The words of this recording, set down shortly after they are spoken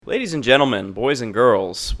Ladies and gentlemen, boys and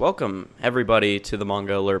girls, welcome everybody to the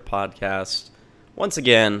Manga Alert podcast. Once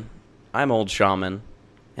again, I'm Old Shaman,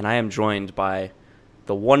 and I am joined by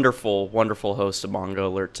the wonderful, wonderful host of Manga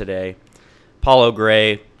Alert today, Paulo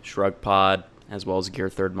Gray, Shrug Pod, as well as Gear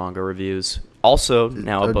Third Manga Reviews. Also,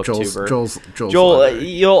 now a booktuber. Joel,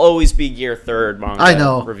 you'll always be Gear Third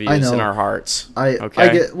Manga Reviews in our hearts.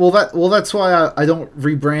 That's why I don't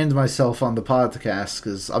rebrand myself on the podcast,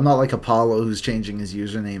 because I'm not like Apollo who's changing his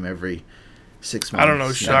username every 6 months. I don't know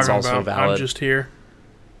what you're talking about. Valid. I'm just here.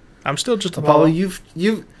 I'm still just Apollo.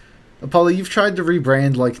 Apollo, you've tried to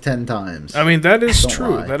rebrand like 10 times. I mean, that is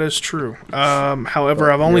true. Lie. That is true.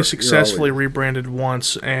 However, I've only successfully rebranded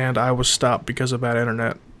once, and I was stopped because of bad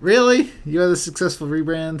internet. Really? You had a successful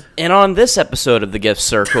rebrand? And on this episode of the Gift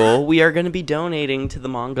Circle, we are going to be donating to the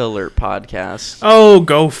Manga Alert podcast. Oh,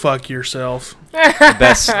 go fuck yourself.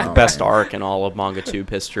 The best arc in all of MangaTube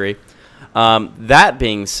history. That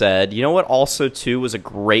being said, you know what also, too, was a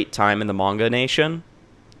great time in the Manga Nation?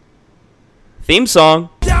 Theme song.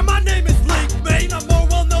 Yeah, my name is Link, man. I'm more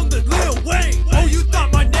well known than Lil Wayne. Oh, you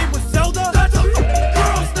thought my name was Zelda? That's a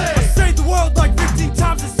girl's name. I saved the world like 15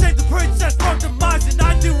 times and saved the princess from demise, and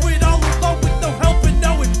I do it all alone with no help and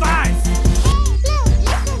no advice.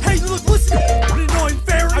 Hey, look, listen, annoying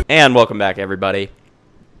fairy. And welcome back, everybody.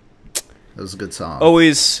 That was a good song.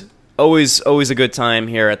 Always a good time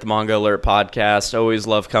here at the Manga Alert podcast. Always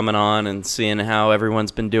love coming on and seeing how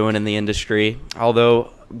everyone's been doing in the industry.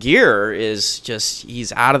 Although Gear is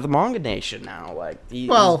he's out of the Manga Nation now. Like he's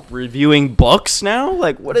reviewing books now.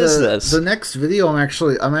 Like what is this? The next video I'm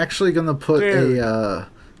actually gonna put a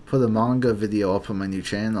manga video up on my new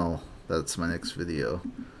channel. That's my next video.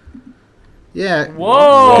 Yeah.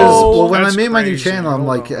 Whoa! Because when I made my new channel, I'm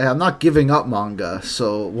like, I'm not giving up manga.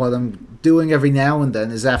 So what I'm doing every now and then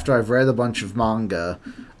is after I've read a bunch of manga,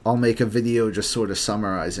 I'll make a video just sort of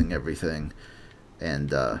summarizing everything,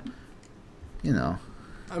 and you know.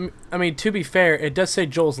 I mean, to be fair, it does say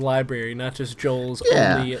Joel's library, not just Joel's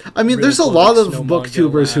only. I mean, there's a lot of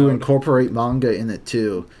booktubers who incorporate manga in it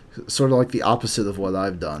too, sort of like the opposite of what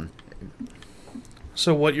I've done.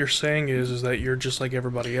 So what you're saying is that you're just like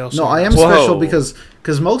everybody else. No, I am special because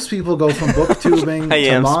most people go from booktubing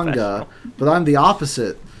to manga, but I'm the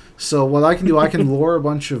opposite. So what I can do, I can lure a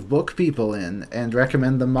bunch of book people in and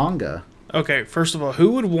recommend them manga. Okay, first of all,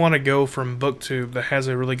 who would want to go from BookTube that has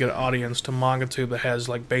a really good audience to MangaTube that has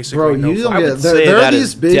like basically no? I would say that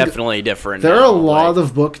is definitely different. There are a lot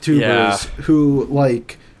of booktubers who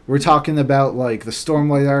like we're talking about like the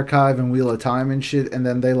Stormlight Archive and Wheel of Time and shit, and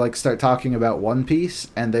then they like start talking about One Piece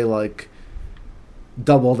and they like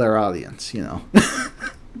double their audience, you know.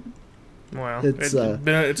 Wow, it's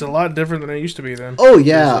a lot different than it used to be then. Oh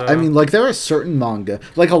yeah, I mean, like there are certain manga,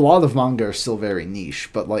 like a lot of manga are still very niche,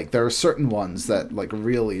 but like there are certain ones that like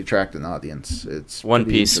really attract an audience. It's One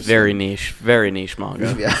Piece, very niche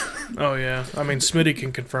manga. Yeah. Oh yeah, I mean Smitty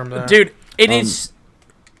can confirm that.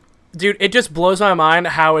 Dude, it just blows my mind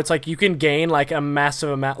how it's like you can gain like a massive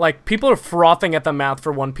amount. Like people are frothing at the mouth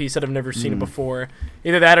for One Piece that have never seen it before.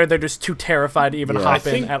 Either that or they're just too terrified to even hop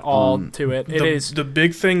in at all to it. It is the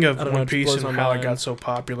big thing of One Piece and how it got so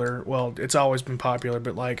popular. Well, it's always been popular,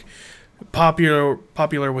 but like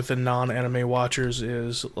popular with the non-anime watchers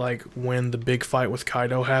is like when the big fight with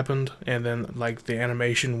Kaido happened, and then like the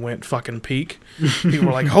animation went fucking peak. People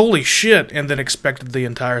were like, "Holy shit!" and then expected the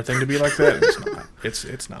entire thing to be like that. It's not.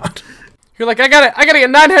 It's not. You're like, I gotta get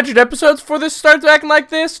 900 episodes before this starts acting like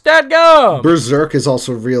this. Dadgum. Berserk is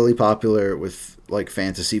also really popular with like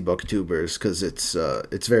fantasy booktubers because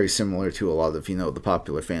it's very similar to a lot of the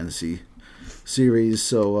popular fantasy series.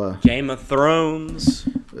 So Game of Thrones.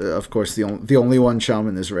 Of course, the only one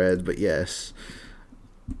Shaman has read, but yes.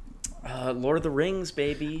 Lord of the Rings,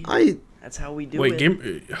 baby. That's how we do it.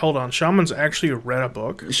 Wait, hold on. Shaman's actually read a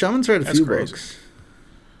book? Shaman's read a few books.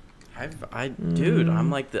 Dude, I'm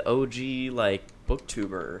like the OG like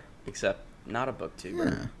booktuber, except not a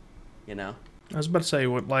booktuber. Yeah. You know? I was about to say,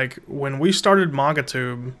 when we started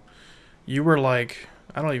MangaTube, you were like,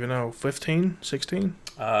 I don't even know, 15, 16?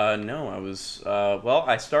 No, I was,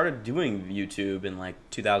 I started doing YouTube in, like,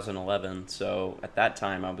 2011, so at that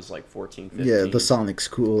time I was, like, 14, 15. Yeah, the Sonic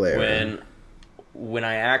School era. When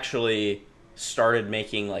I actually started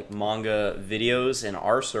making, like, manga videos in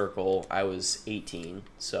our circle, I was 18,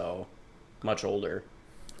 so much older.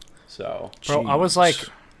 So, bro, I was, like,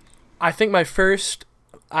 I think my first,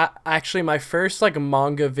 like,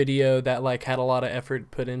 manga video that, like, had a lot of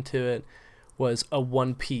effort put into it was a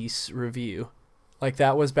One Piece review. Like,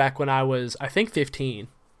 that was back when I was, I think, 15.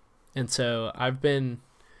 And so I've been,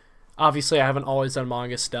 obviously I haven't always done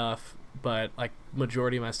manga stuff, but, like,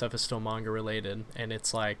 majority of my stuff is still manga related, and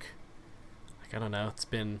it's like I don't know, it's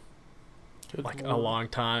been a long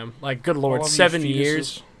time. Like, good lord, 7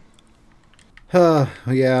 years.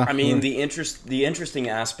 Yeah. I mean, the interesting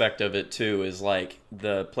aspect of it too is like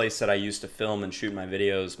the place that I used to film and shoot my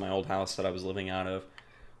videos, my old house that I was living out of.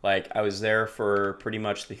 Like, I was there for pretty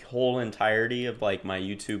much the whole entirety of like my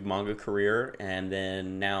YouTube manga career, and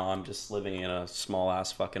then now I'm just living in a small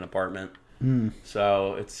ass fucking apartment.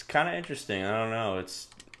 So it's kind of interesting. I don't know. It's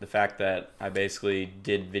the fact that I basically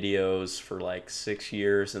did videos for like 6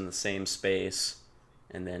 years in the same space,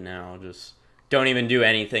 and then now just don't even do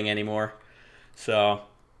anything anymore. So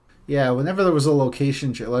yeah, whenever there was a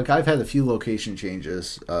location like I've had a few location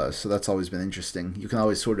changes, so that's always been interesting. You can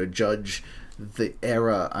always sort of judge the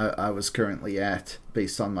era I was currently at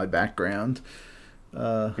based on my background.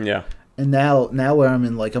 yeah. And now where I'm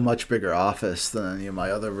in like a much bigger office than any of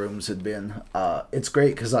my other rooms had been, it's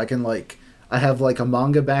great because I can I have like a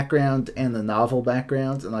manga background and a novel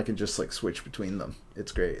background, and I can just like switch between them.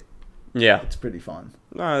 It's great. Yeah. It's pretty fun.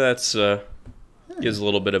 No, that's gives a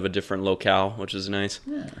little bit of a different locale, which is nice.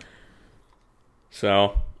 Yeah.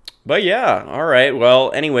 So, but yeah, all right.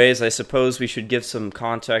 Well, anyways, I suppose we should give some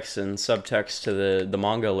context and subtext to the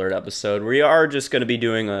Manga Alert episode. We are just going to be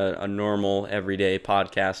doing a normal, everyday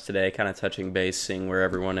podcast today, kind of touching base, seeing where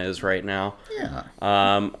everyone is right now. Yeah.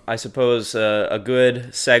 I suppose a good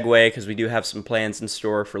segue, because we do have some plans in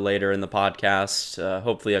store for later in the podcast.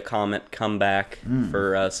 Hopefully a comment comeback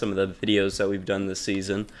for some of the videos that we've done this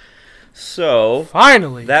season. So,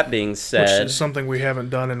 finally, that being said, which is something we haven't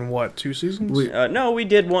done in what, 2 seasons? no, we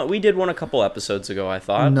did one. We did one a couple episodes ago, I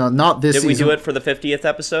thought. No, not this season. Did we do it for the 50th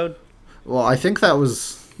episode? Well, I think that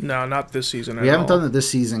was. No, not this season. We haven't done it this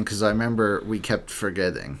season because I remember we kept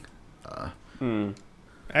forgetting.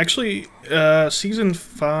 Actually, season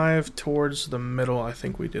 5 towards the middle, I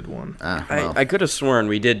think we did one. Well. I could have sworn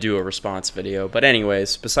we did do a response video, but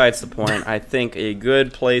anyways, besides the point, I think a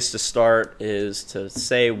good place to start is to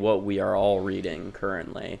say what we are all reading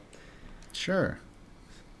currently. Sure.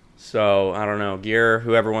 So, I don't know, Gear,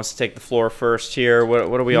 whoever wants to take the floor first here, what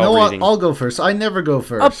are we all reading? I'll go first. I never go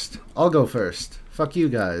first. I'll go first. Fuck you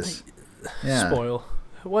guys. Yeah. Spoil.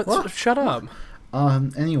 What? Shut up.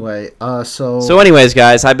 Anyway, So anyways,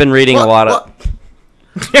 guys, I've been reading a lot of...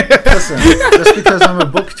 Listen, just because I'm a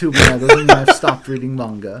booktuber now doesn't mean I've stopped reading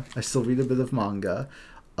manga. I still read a bit of manga.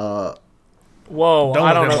 Whoa, let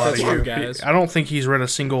I don't him know if lie that's to true, you. guys. I don't think he's read a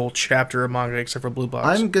single chapter of manga except for Blue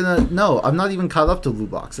Box. I'm not even caught up to Blue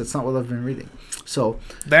Box. That's not what I've been reading. So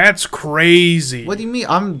that's crazy. what do you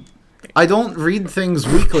mean? I don't read things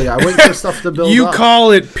weekly. I wait for stuff to build up. You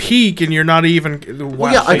call it peak, and you're not even.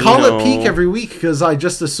 Well, yeah, I call it peak every week because I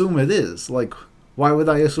just assume it is. Like, why would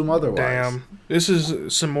I assume otherwise? Damn, this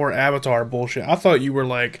is some more Avatar bullshit. I thought you were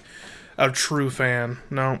like a true fan.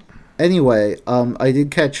 No. Anyway, I did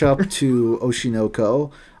catch up to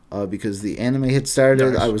Oshinoko because the anime had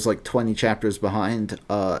started. Nice. I was like 20 chapters behind.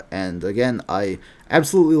 And again, I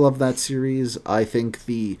absolutely love that series. I think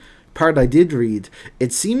the part I did read,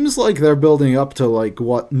 it seems like they're building up to like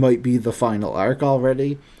what might be the final arc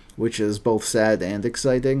already, which is both sad and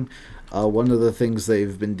exciting. One of the things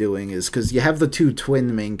they've been doing is, because you have the two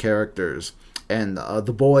twin main characters, and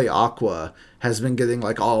the boy Aqua has been getting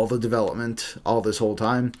like all the development all this whole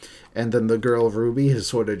time, and then the girl Ruby has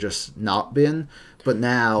sort of just not been, but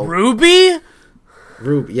now Ruby,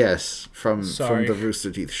 yes, from the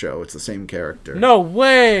Rooster Teeth show. It's the same character. No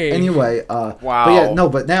way. Anyway, wow. But yeah, no,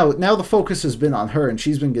 but now the focus has been on her, and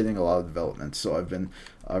she's been getting a lot of development. So I've been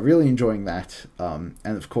really enjoying that. And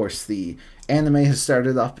of course, the anime has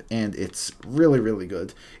started up, and it's really, really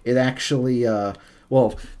good. It actually,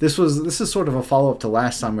 this is sort of a follow up to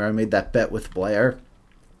last time where I made that bet with Blair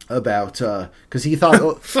about because he thought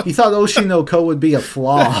Oshinoko would be a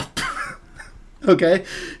flop. Okay,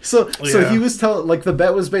 so he was telling, like, the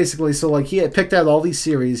bet was basically, so like he had picked out all these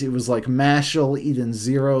series. It was like Mashal, Eden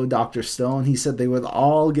Zero, Dr. Stone. He said they would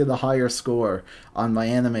all get a higher score on my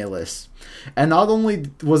anime list. And not only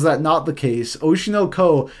was that not the case,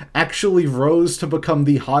 Oshinoko actually rose to become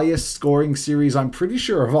the highest scoring series, I'm pretty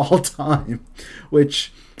sure, of all time,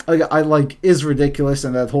 which I like is ridiculous,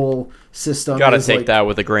 and that whole system Gotta is, take like, that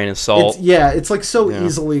with a grain of salt. It's like so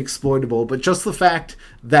easily exploitable, but just the fact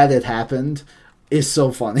that it happened is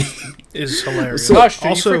so funny. Is hilarious. So, Gosh, dude,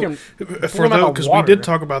 also, you freaking for those, because we water. did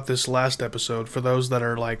talk about this last episode, for those that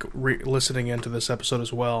are like listening into this episode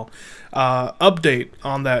as well, update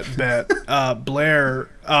on that bet. Blair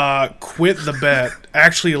quit the bet,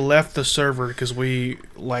 actually left the server because we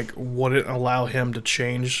like wouldn't allow him to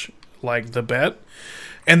change like the bet.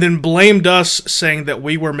 and then blamed us, saying that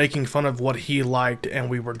we were making fun of what he liked and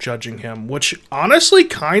we were judging him, which honestly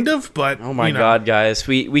kind of, but oh my god, guys,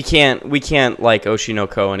 we can't like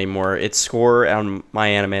Oshinoko anymore. Its score on my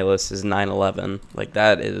anime list is 9/11. Like,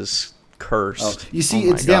 that is cursed. You see,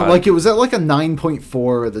 it's down, like, it was at like a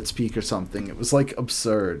 9.4 at its peak or something. It was like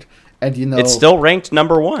absurd. And it's still ranked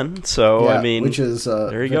number 1, so yeah, I mean, which is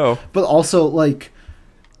there you go. But also, like,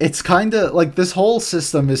 it's kind of like this whole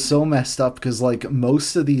system is so messed up because, like,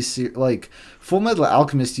 most of these, like, Full Metal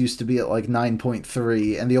Alchemist used to be at like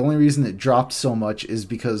 9.3, and the only reason it dropped so much is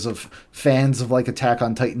because of fans of like Attack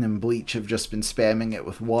on Titan and Bleach have just been spamming it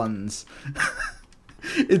with ones.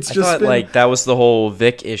 I thought like that was the whole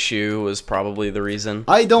Vic issue was probably the reason.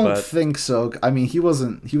 I don't think so. I mean, he was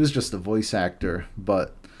just a voice actor,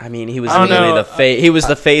 but I mean, he was mainly the face. He was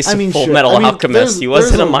the face of Full Metal Alchemist. He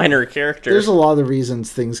wasn't a minor character. There's a lot of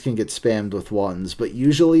reasons things can get spammed with ones, but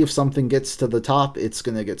usually if something gets to the top, it's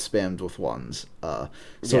gonna get spammed with ones.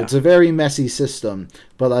 It's a very messy system.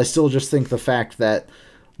 But I still just think the fact that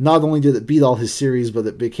not only did it beat all his series, but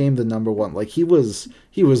it became the number 1. Like, he was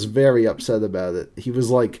very upset about it. He's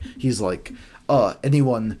like,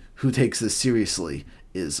 anyone who takes this seriously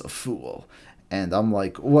is a fool. And I'm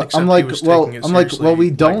like, what? Except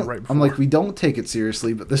we don't take it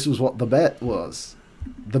seriously, but this was what the bet was.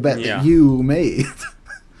 The bet that you made.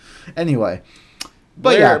 Anyway.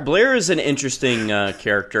 But Blair is an interesting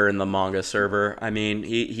character in the manga server. I mean,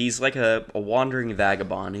 he's like a wandering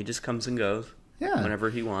vagabond. He just comes and goes. Yeah. Whenever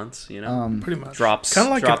he wants, you know. Pretty much. Drops kind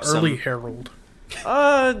of like drops an early Herald.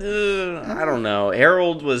 I don't know.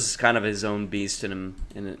 Harold was kind of his own beast in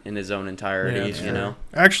his own entirety, you know.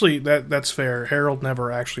 Actually, that's fair. Harold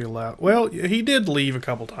never actually allowed. Well, he did leave a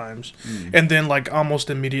couple times, and then like almost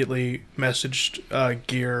immediately messaged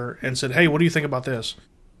Gear and said, "Hey, what do you think about this?"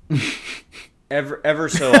 Ever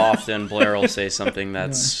so often, Blair will say something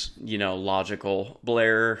that's logical.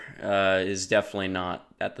 Blair is definitely not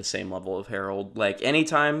at the same level of Harold. Like,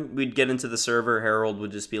 anytime we'd get into the server, Harold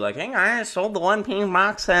would just be like, "Hey guys, I sold the One Piece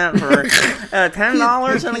box set for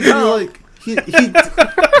 $10 and a go."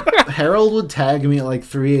 Harold would tag me at like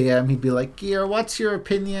 3 a.m. He'd be like, "Gear, what's your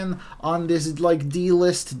opinion on this like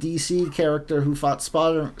D-list DC character who fought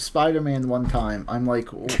Spider-Man one time?" I'm like,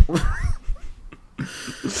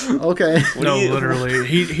 okay. Literally,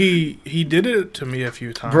 he did it to me a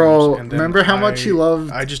few times. Bro, and remember how much he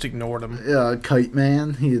loved? I just ignored him. Kite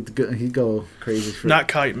Man. He'd go crazy for not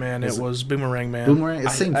Kite Man. It was Boomerang Man. Boomerang.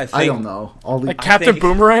 I don't know. Captain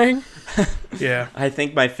Boomerang. Yeah, I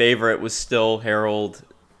think my favorite was still Harold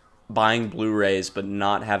buying Blu-rays but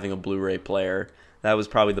not having a Blu-ray player. That was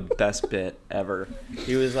probably the best bit ever.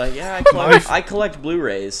 He was like, "Yeah, I collect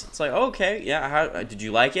Blu-rays." It's like, "Okay, yeah. How did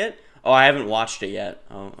you like it?" "Oh, I haven't watched it yet."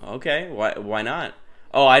 "Oh, okay. Why not?"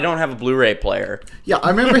 "Oh, I don't have a Blu-ray player." Yeah, I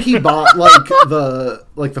remember he bought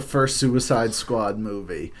the first Suicide Squad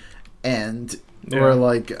movie, and we're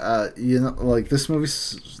like, this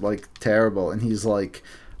movie's like terrible, and he's like,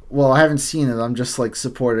 "Well, I haven't seen it. I'm just like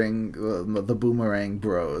supporting the Boomerang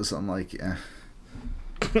Bros." I'm like, yeah.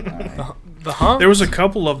 Right. There was a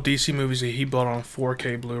couple of DC movies that he bought on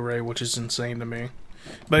 4K Blu-ray, which is insane to me.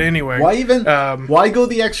 But anyway, why go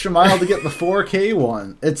the extra mile to get the 4K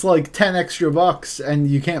one? It's like 10 extra bucks, and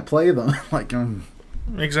you can't play them.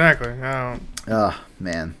 Exactly.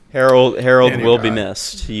 Man, Harold will be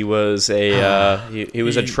missed. He was he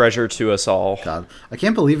was a treasure to us all. God, I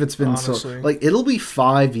can't believe it's been it'll be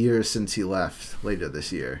 5 years since he left later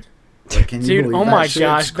this year. Like, can you believe oh that my shit?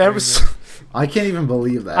 gosh, that was. I can't even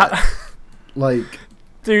believe that.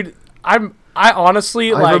 Dude, I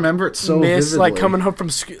honestly I remember it so miss vividly. coming home from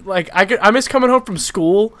school. I miss coming home from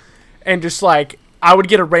school, and just I would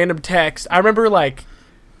get a random text. I remember like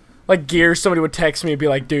Gear, somebody would text me and be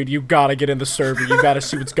like, "Dude, you gotta get in the server. You gotta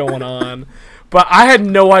see what's going on." But I had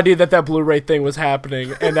no idea that Blu-ray thing was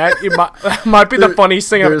happening, and that might be the funniest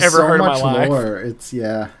thing I've ever heard in my life. Lore. It's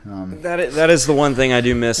that is the one thing I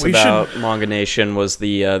do miss about Manga Nation was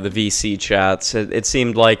the VC chats. It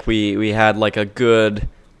seemed like we had like a good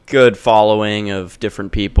following of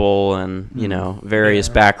different people and various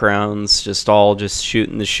backgrounds, just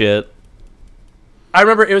shooting the shit. I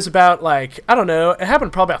remember it was about I don't know, it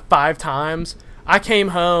happened probably about 5 times. I came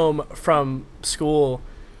home from school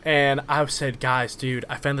and I said, "Guys, dude,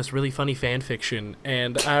 I found this really funny fan fiction."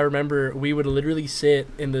 And I remember we would literally sit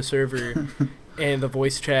in the server and the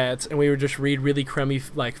voice chats, and we would just read really crummy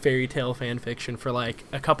fairy tale fan fiction for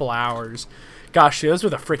a couple hours. Gosh, those were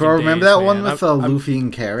the freaking days, remember that man. one with Luffy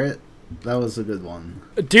and Carrot? That was a good one.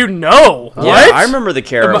 Dude, no. Yeah, what? I remember the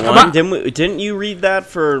Carrot one. Didn't you read that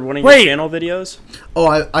for one of your channel videos?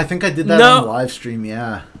 Oh, I think I did that on the live stream,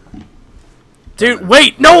 yeah. Dude,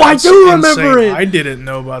 wait, no, I do remember it. I didn't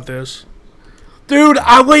know about this. Dude,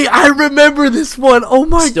 I remember this one. Oh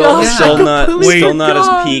my god. Still not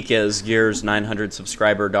as peak as Gear's 900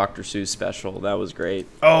 subscriber Dr. Seuss special. That was great.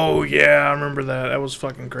 Oh yeah, I remember that. That was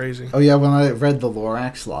fucking crazy. Oh yeah, when I read the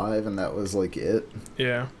Lorax live and that was like it.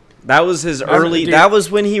 Yeah. That was his early. That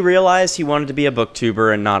was when he realized he wanted to be a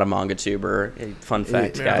booktuber and not a manga tuber. Fun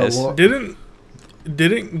fact, guys.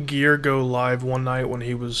 Didn't Gear go live one night when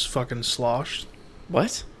he was fucking sloshed?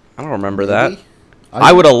 What? I don't remember that.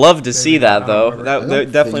 I would have loved to see that though.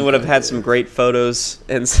 That definitely would have had some great photos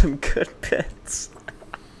and some good bits.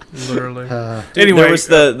 Literally. Anyway, there was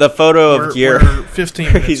the photo of Gear. We're 15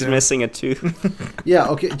 minutes he's in. missing a tooth. Yeah.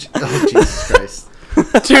 Okay. Oh Jesus Christ.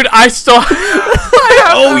 Dude, I saw.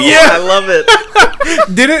 Oh yeah, I love it.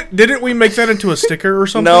 Didn't we make that into a sticker or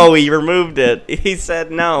something? No, he removed it. He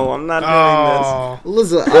said, "No, I'm not doing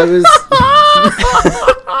this." Listen, I was.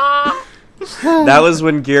 That was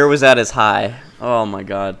when Gear was at his high. Oh my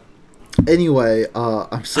god. Anyway,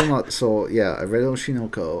 I'm still not. So yeah, I read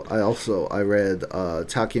Oshinoko. I read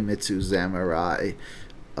Takemitsu Samurai,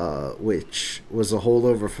 which was a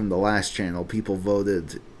holdover from the last channel. People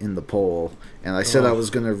voted in the poll, and I said I was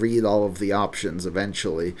going to read all of the options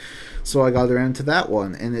eventually. So I got around to that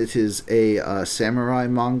one, and it is a samurai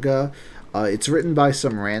manga. It's written by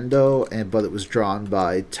some rando, but it was drawn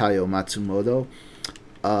by Taiyo Matsumoto.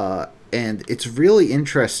 And it's really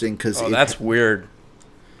interesting because... Oh, that's weird.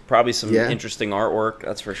 Probably some interesting artwork,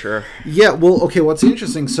 that's for sure. Yeah, well, okay, what's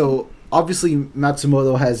interesting, so obviously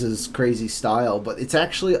Matsumoto has his crazy style, but it's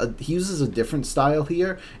actually, he uses a different style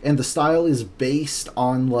here, and the style is based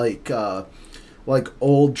on, like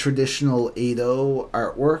old traditional Edo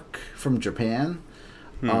artwork from Japan.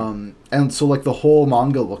 And so like the whole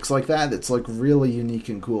manga looks like that. It's like really unique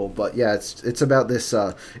and cool. But yeah, it's about this.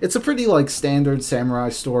 It's a pretty like standard samurai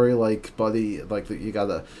story. Like buddy, like you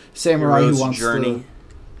got a samurai who wants to.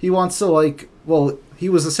 He wants to like. Well, he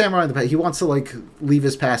was a samurai in the past. He wants to like leave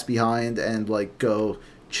his past behind and like go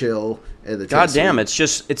chill at the. God damn! It's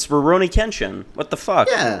Rurouni Kenshin. What the fuck?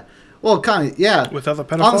 Yeah. Well, kind of, yeah. With other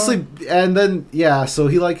pedophiles? Honestly, and then, yeah, so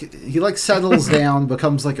he settles down,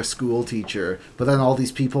 becomes, like, a school teacher, but then all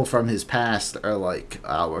these people from his past are like,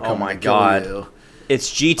 we're coming to kill you. It's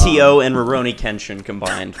GTO and Rurouni Kenshin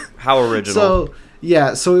combined. How original. So,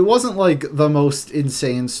 yeah, so it wasn't, like, the most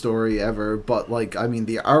insane story ever, but, like, I mean,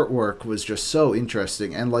 the artwork was just so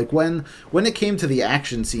interesting, and, like, when it came to the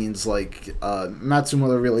action scenes, like,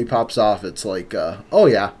 Matsumoto really pops off. It's like, oh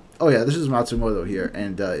yeah, this is Matsumoto here,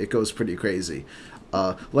 and it goes pretty crazy.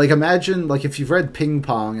 Like, imagine, like, if you've read Ping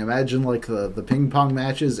Pong, imagine, like, the ping pong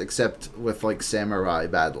matches, except with, like, samurai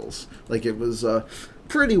battles. Like, it was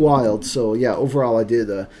pretty wild, so, yeah, overall, I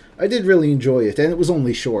did really enjoy it, and it was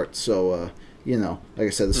only short, so, you know, like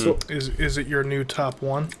I said... Is it your new top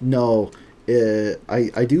one? No,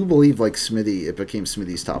 I do believe, like, it became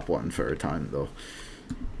Smitty's top one for a time, though.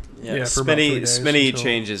 Yeah, Smitty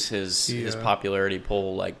changes his popularity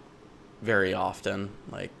poll, like, very often,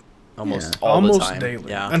 like almost the time.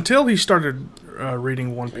 Daily. Yeah. Until he started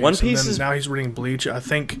reading One Piece. One Piece and then now he's reading Bleach. I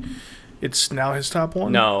think it's now his top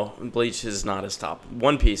one. No, Bleach is not his top.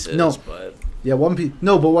 One Piece is, no. But yeah, One Piece.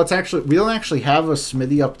 No, but we don't actually have a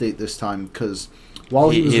Smitty update this time because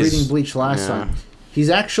while he was reading Bleach last time,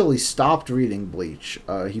 he's actually stopped reading Bleach.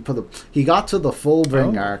 He got to the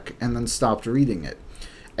Fullbring arc and then stopped reading it.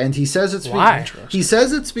 And he says it's he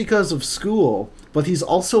says it's because of school, but he's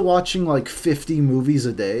also watching like 50 movies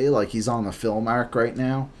a day. Like he's on a film arc right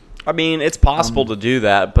now. I mean, it's possible to do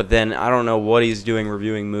that, but then I don't know what he's doing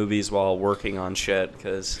reviewing movies while working on shit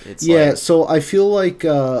because it's So I feel like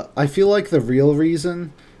the real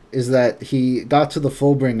reason is that he got to the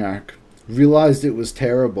Fullbring arc, realized it was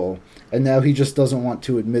terrible, and now he just doesn't want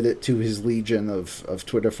to admit it to his legion of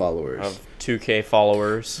Twitter followers, of 2K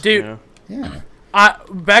followers, dude. You know? Yeah.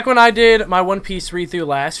 Back when I did my One Piece read-through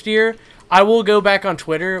last year, I will go back on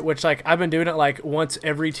Twitter, which, like, I've been doing it, like, once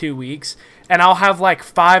every 2 weeks, and I'll have, like,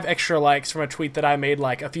 5 extra likes from a tweet that I made,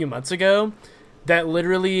 like, a few months ago that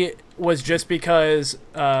literally was just because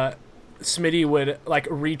Smitty would, like,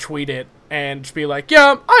 retweet it and just be like,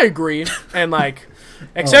 yeah, I agree, and, like,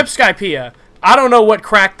 except Skypea. I don't know what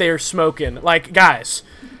crack they're smoking. Like, guys...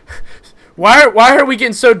 Why are we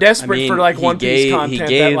getting so desperate for like One Piece content? He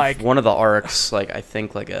gave that, like, one of the arcs, like I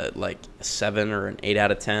think like a 7 or an 8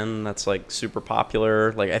 out of 10. That's like super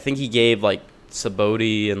popular. Like I think he gave like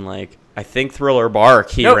Sabaody and like I think Thriller Bark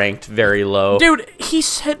he ranked very low. Dude, he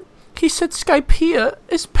said Skypea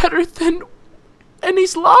is better than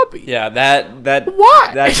Enies Lobby. Yeah, that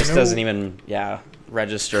why? That just doesn't even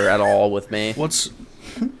register at all with me.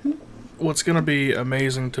 what's going to be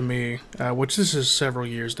amazing to me, which this is several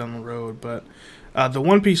years down the road, but the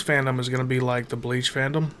One Piece fandom is going to be like the Bleach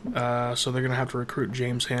fandom. So they're going to have to recruit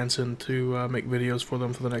James Hansen to make videos for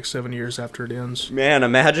them for the next 7 years after it ends. Man,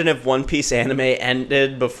 imagine if One Piece anime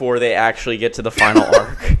ended before they actually get to the final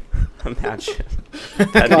arc. Imagine.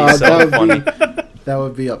 That'd be so funny. That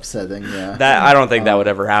would be upsetting, yeah. That I don't think that would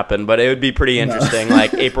ever happen, but it would be pretty interesting. No.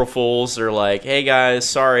 Like, April Fools are like, hey guys,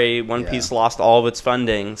 sorry, One Piece lost all of its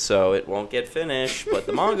funding, so it won't get finished, but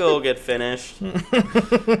the manga will get finished.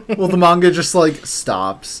 Well, the manga just, like,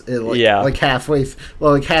 stops. It, like halfway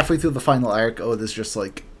through the final arc, Oda's just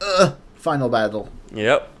like, final battle.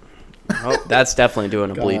 Yep. Oh, that's definitely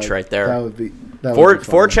doing a Bleach right there. That would be...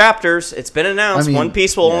 Four chapters. It's been announced. I mean, One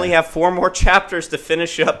Piece will only have 4 more chapters to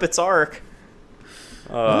finish up its arc.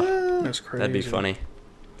 That's crazy. That'd be funny.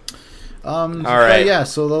 All right. Yeah.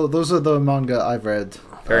 So those are the manga I've read.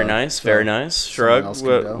 Very nice. Very nice. Shrug.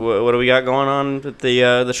 What do we got going on with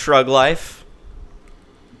the Shrug life?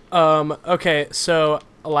 Okay. So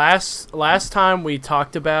last time we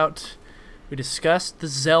discussed the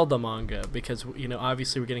Zelda manga because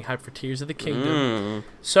obviously we're getting hyped for Tears of the Kingdom.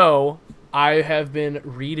 So I have been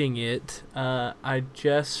reading it. I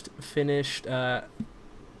just finished.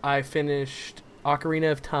 I finished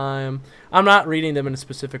Ocarina of Time. I'm not reading them in a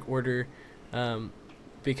specific order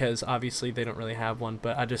because obviously they don't really have one,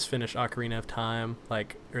 but I just finished Ocarina of Time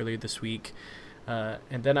like earlier this week. And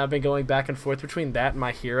then I've been going back and forth between that and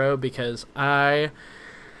My Hero because I'm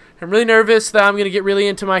really nervous that I'm going to get really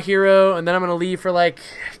into My Hero and then I'm going to leave for like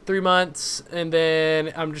 3 months and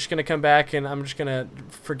then I'm just going to come back and I'm just going to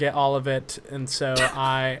forget all of it. And so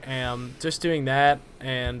I am just doing that.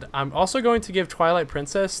 And I'm also going to give Twilight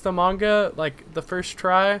Princess the manga like the first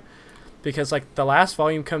try because like the last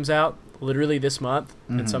volume comes out literally this month.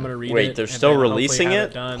 And so I'm going to read it. Wait, they're still releasing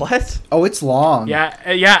it? What? Oh, it's long. Yeah.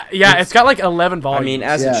 It's got like 11 volumes. I mean,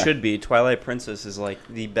 as it should be. Twilight Princess is like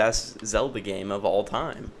the best Zelda game of all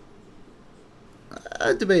time.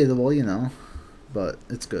 Debatable, but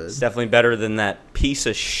it's good. It's definitely better than that piece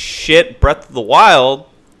of shit Breath of the Wild.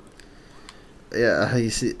 Yeah, you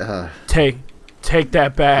see. Take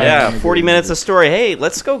that back. Yeah, 40 minutes of story. Hey,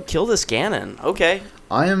 let's go kill this Ganon. Okay.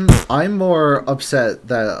 I'm more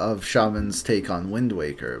upset of Shaman's take on Wind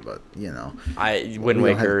Waker, but Wind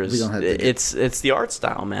Waker is it's the art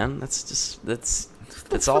style, man. That's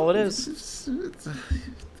all it is.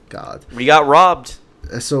 God, we got robbed.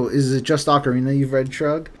 So is it just Ocarina you've read,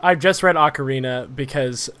 Shrug? I've just read Ocarina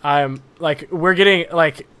because I'm like we're getting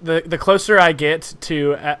like the closer I get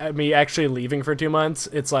to me actually leaving for 2 months,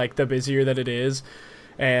 it's like the busier that it is,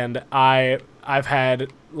 and I've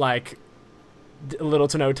had like little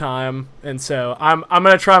to no time, and so I'm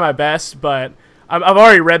gonna try my best, but I've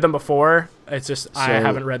already read them before. It's just I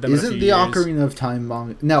haven't read them. Isn't the Ocarina of Time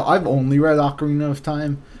manga? No, I've only read Ocarina of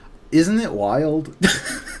Time. Isn't it wild?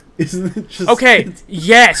 Isn't it just okay?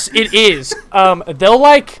 Yes, it is. They'll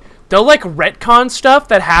retcon stuff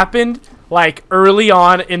that happened like early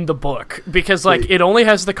on in the book because like it only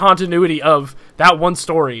has the continuity of that one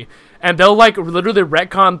story, and they'll like literally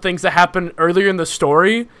retcon things that happen earlier in the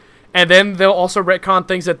story, and then they'll also retcon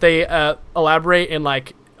things that they elaborate in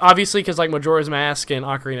like obviously because like Majora's Mask and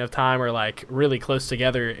Ocarina of Time are like really close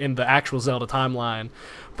together in the actual Zelda timeline,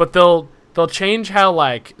 but they'll change how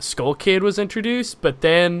like Skull Kid was introduced, but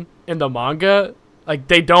then in the manga, like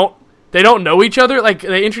they don't know each other. Like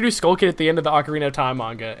they introduced Skull Kid at the end of the Ocarina of Time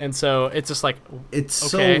manga, and so it's just like it's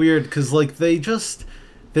so weird because like they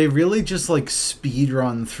really just like speed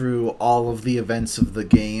run through all of the events of the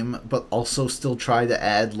game, but also still try to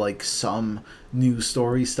add like some new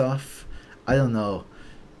story stuff. I don't know,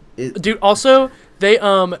 dude. Also, they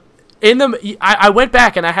I went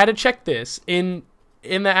back and I had to check this in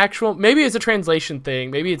the actual, maybe it's a translation thing,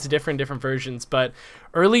 maybe it's different versions, but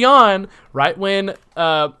early on, right when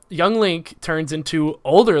young Link turns into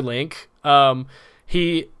older Link, the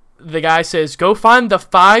guy says, go find the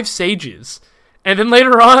 5 sages, and then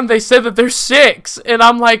later on they said that there's 6, and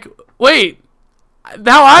I'm like, wait,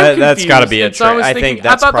 now I'm confused. That's got to be I think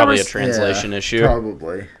that's probably a translation issue.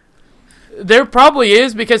 Probably. There probably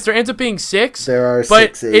is, because there ends up being 6. There are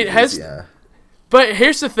 6 sages, it has, but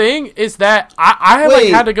here's the thing, is that I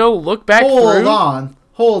had to go look back through.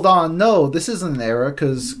 Hold on. No, this isn't an error,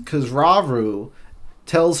 because Rauru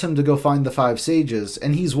tells him to go find the 5 sages,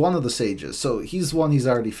 and he's one of the sages, so he's one he's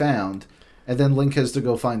already found, and then Link has to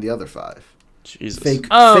go find the other 5. Jesus. Fake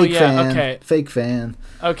fan. Okay. Fake fan.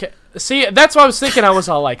 Okay. See, that's what I was thinking. I was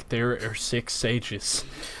all like, there are 6 sages.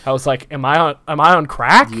 I was like, am I on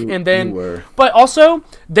crack? And then, you were. But also,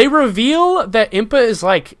 they reveal that Impa is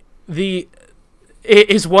like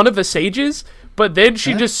is one of the sages, but then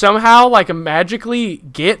she just somehow like magically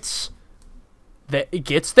gets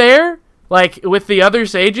there, like with the other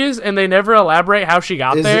sages, and they never elaborate how she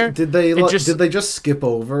got there. Did they just skip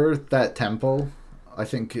over that temple? I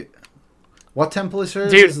think. What temple is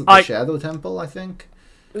hers? Dude, is it the Shadow Temple? I think.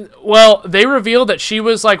 Well, they revealed that she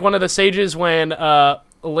was like one of the sages when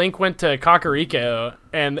Link went to Kakariko,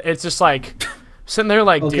 and it's just like sitting there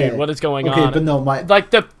like, dude, what is going on? Okay, but no,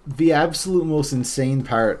 like the absolute most insane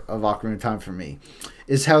part of Ocarina of Time for me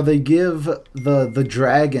is how they give the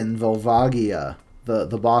dragon Volvagia,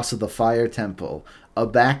 the boss of the Fire Temple, a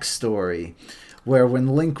backstory where when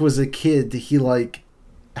Link was a kid, he like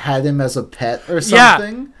had him as a pet or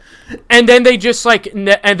something. Yeah. And then they just like he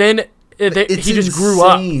just grew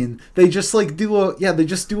up. They just like do a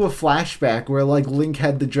flashback where like Link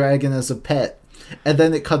had the dragon as a pet, and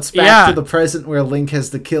then it cuts back to the present where Link has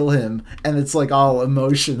to kill him, and it's like all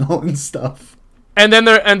emotional and stuff. And then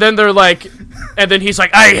they're like, and then he's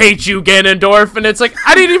like, "I hate you, Ganondorf," and it's like,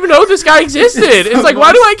 I didn't even know this guy existed. It's like,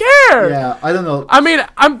 why do I care? Yeah, I don't know. I mean,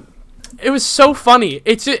 it was so funny.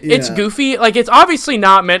 It's goofy. Like, it's obviously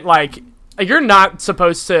not meant like. You're not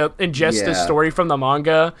supposed to ingest this story from the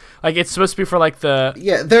manga. Like, it's supposed to be for like the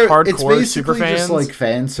hardcore it's basically super fans. Just like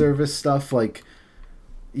fan service stuff. Like,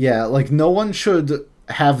 like no one should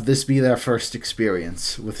have this be their first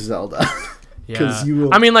experience with Zelda. Yeah,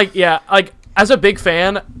 I mean, like, as a big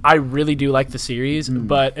fan, I really do like the series,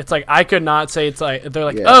 but it's like I could not say it's like they're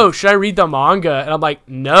like, oh, should I read the manga? And I'm like,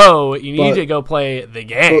 no, you need to go play the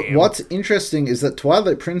game. But what's interesting is that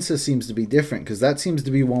Twilight Princess seems to be different, because that seems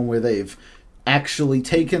to be one where they've actually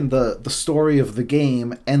taken the story of the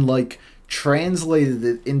game and like translated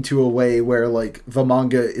it into a way where like the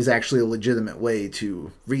manga is actually a legitimate way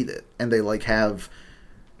to read it, and they like have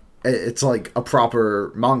it's like a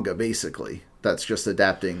proper manga basically. That's just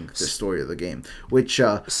adapting the story of the game, which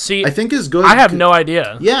I think is good. I have no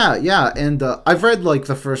idea. Yeah, and I've read like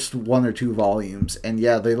the first 1 or 2 volumes, and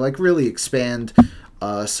they like really expand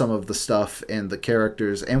some of the stuff and the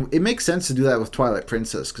characters, and it makes sense to do that with Twilight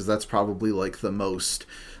Princess, because that's probably like the most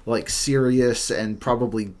like serious and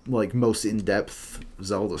probably like most in-depth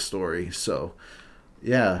Zelda story. So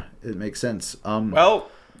yeah, it makes sense.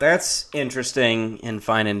 Well, that's interesting and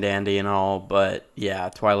fine and dandy and all, but yeah,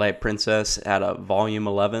 Twilight Princess at a volume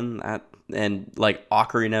 11, and like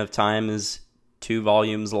Ocarina of Time is 2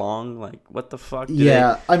 volumes long. Like, what the fuck?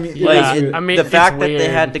 I mean, the fact that they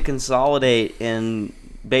had to consolidate and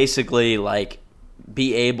basically like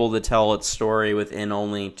be able to tell its story within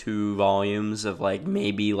only 2 volumes of like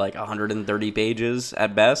maybe like 130 pages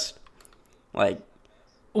at best, like.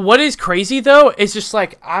 What is crazy, though, is just,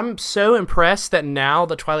 like, I'm so impressed that now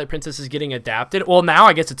the Twilight Princess is getting adapted. Well, now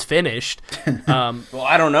I guess it's finished. Well,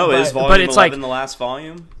 I don't know. Is volume 11 the last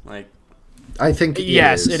volume? Like, I think it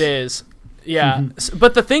yes, is. it is. Yeah. Mm-hmm.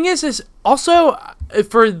 But the thing is also,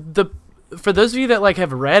 for those of you that, like,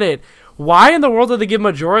 have read it, why in the world did they give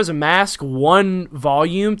Majora's Mask 1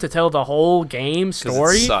 volume to tell the whole game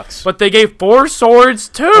story? It sucks. But they gave 4 swords,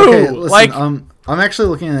 too! Okay, listen, like, I'm actually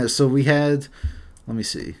looking at it. So we had... Let me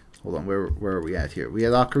see. Hold on. Where are we at here? We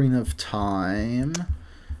had Ocarina of Time,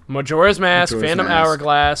 Majora's Mask, Phantom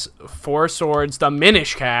Hourglass, 4 Swords, the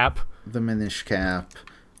Minish Cap, A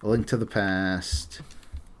Link to the Past.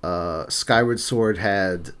 Skyward Sword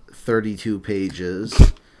had 32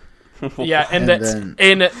 pages. Yeah, and then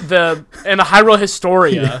in the Hyrule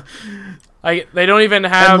Historia, like they don't even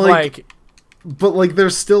have But like,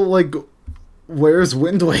 there's still like, where's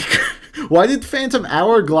Wind Waker? Why did Phantom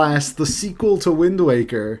Hourglass, the sequel to Wind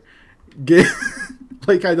Waker, get...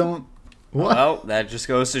 like, I don't... What? Well, that just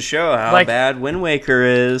goes to show how bad Wind Waker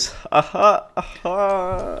is.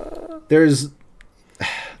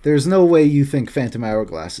 There's no way you think Phantom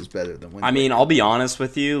Hourglass is better than Wind Waker. I mean, I'll be honest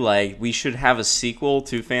with you. Like, we should have a sequel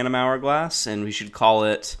to Phantom Hourglass, and we should call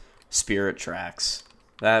it Spirit Tracks.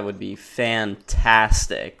 That would be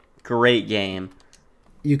fantastic. Great game.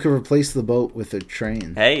 You could replace the boat with a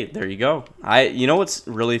train. Hey, there you go. You know what's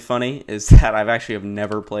really funny is that I've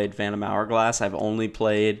never played Phantom Hourglass. I've only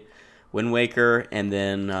played Wind Waker and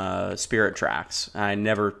then Spirit Tracks. I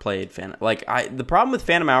never played Phantom. The problem with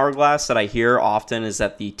Phantom Hourglass that I hear often is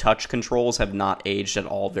that the touch controls have not aged at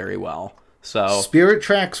all very well. So Spirit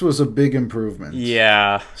Tracks was a big improvement.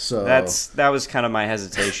 Yeah. So that was kind of my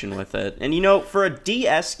hesitation with it. And for a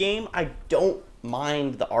DS game, I don't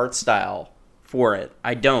mind the art style for it.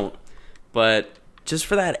 I don't. But just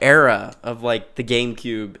for that era of like the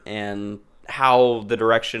GameCube and how the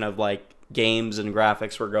direction of like games and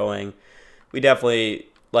graphics were going, we definitely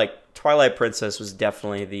like Twilight Princess was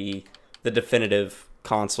definitely the definitive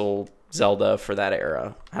console Zelda for that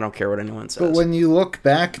era. I don't care what anyone says. But when you look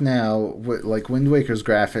back now, like Wind Waker's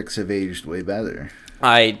graphics have aged way better.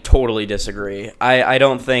 I totally disagree. I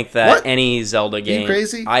don't think that What? any Zelda game... You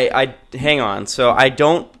crazy? I hang on. So I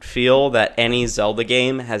don't feel that any Zelda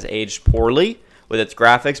game has aged poorly with its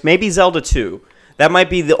graphics. Maybe Zelda 2. That might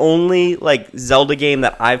be the only like Zelda game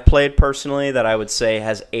that I've played personally that I would say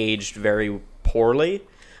has aged very poorly.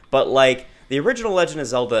 But like the original Legend of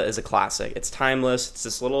Zelda is a classic. It's timeless. It's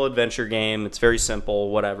this little adventure game. It's very simple,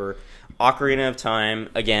 whatever. Ocarina of Time,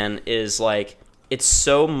 again, is like, it's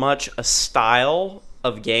so much a style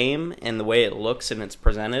of game and the way it looks and it's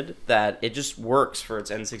presented that it just works for its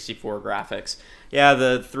N64 graphics. Yeah,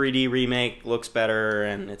 the 3D remake looks better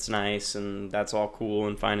and it's nice and that's all cool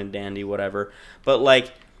and fine and dandy, whatever. But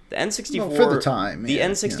like the N64, well, for the time, the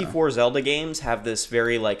N64 Zelda games have this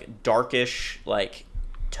very like darkish like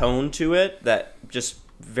tone to it that just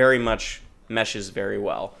very much meshes very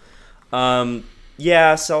well.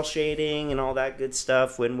 Yeah, cell shading and all that good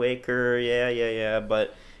stuff, Wind Waker, yeah,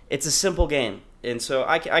 but it's a simple game. And so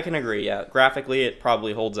I can agree, yeah, graphically it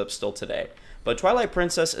probably holds up still today. But Twilight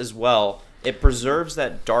Princess as well, it preserves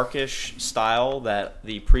that darkish style that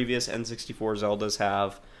the previous N64 Zeldas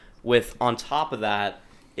have, with, on top of that,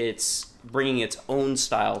 it's bringing its own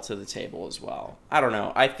style to the table as well. I don't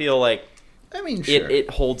know, I feel like sure. It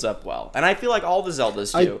holds up well, and I feel like all the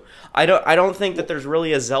Zeldas do. I don't think that there's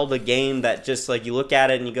really a Zelda game that just like you look at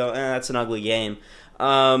it and you go, that's an ugly game.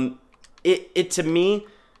 It to me,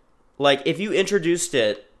 like if you introduced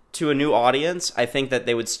it to a new audience, I think that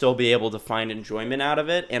they would still be able to find enjoyment out of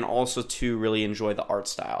it, and also to really enjoy the art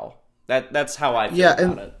style. That's how I feel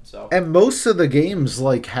about it. So, and most of the games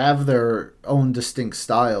like have their own distinct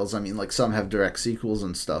styles. I mean, like some have direct sequels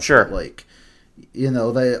and stuff. Sure, but, like. You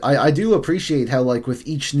know, I do appreciate how, like, with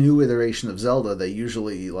each new iteration of Zelda, they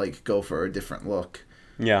usually, like, go for a different look.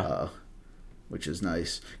 Yeah. Which is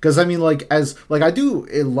nice. Because, I mean, like, I do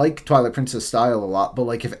like Twilight Princess style a lot, but,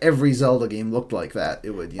 like, if every Zelda game looked like that,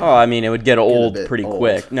 it would, Oh, I mean, it would get old pretty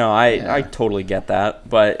quick. No, I totally get that.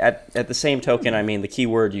 But at the same token, I mean, the key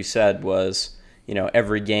word you said was, you know,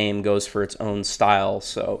 every game goes for its own style,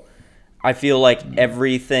 so... I feel like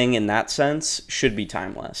everything in that sense should be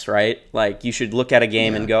timeless, right? Like, you should look at a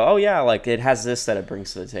game and go, oh, yeah, like, it has this that it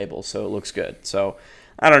brings to the table, so it looks good. So,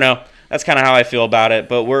 I don't know. That's kind of how I feel about it,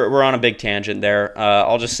 but we're on a big tangent there.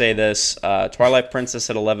 I'll just say this. Twilight Princess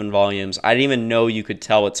at 11 volumes. I didn't even know you could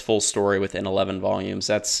tell its full story within 11 volumes.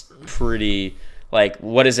 That's pretty, like,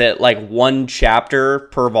 what is it? Like, one chapter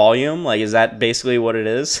per volume? Like, is that basically what it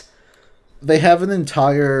is? They have an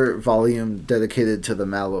entire volume dedicated to the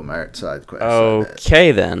Malomart side quest.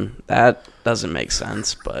 Okay, then. That doesn't make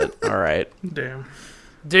sense, but all right. Damn.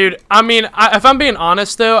 Dude, I mean, if I'm being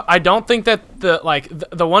honest, though, I don't think that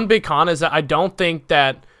the one big con is that I don't think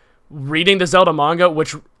that reading the Zelda manga,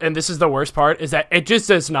 and this is the worst part, is that it just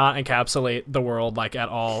does not encapsulate the world, like, at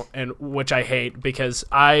all, and which I hate, because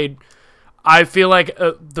I feel like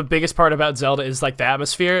the biggest part about Zelda is, like, the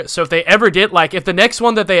atmosphere. So if they ever did, like, if the next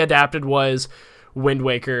one that they adapted was Wind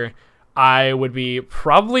Waker, I would be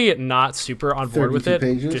probably not super on board with it.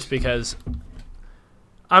 Pages? Just because...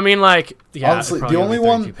 I mean, like, yeah, honestly, the only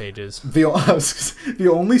one, pages. The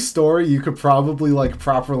only story you could probably like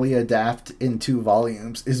properly adapt in 2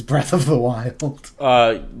 volumes is Breath of the Wild.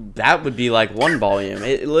 That would be like 1 volume.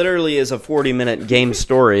 It literally is a 40-minute game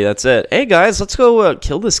story. That's it. Hey guys, let's go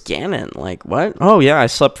kill this Ganon. Like, what? Oh yeah, I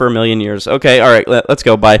slept for 1,000,000 years. Okay, all right, let's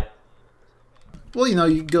go. Bye. Well, you know,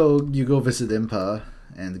 you go visit Impa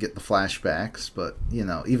and get the flashbacks, but you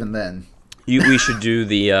know, even then. We should do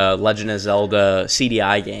the Legend of Zelda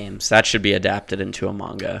CDI games. That should be adapted into a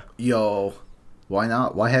manga. Yo, why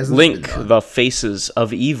not? Why hasn't Link, the Faces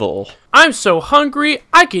of Evil. I'm so hungry,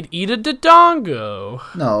 I could eat a Dodongo.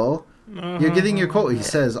 No. You're getting your quote. He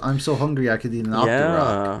says, I'm so hungry I could eat an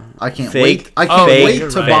Octorok. I can't wait. I can't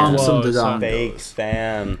wait to bomb some Dodongos. Fake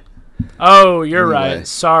fan. Oh, you're right.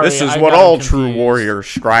 Sorry. This is what all true warriors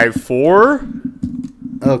strive for.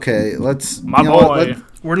 Okay, let's... My boy.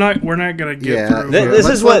 We're not gonna get through. This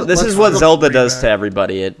is what Zelda does to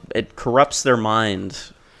everybody. It corrupts their mind.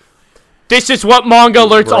 This is what manga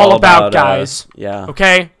alert's all about, guys. Yeah.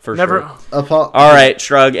 Okay. For Never. Sure. All right,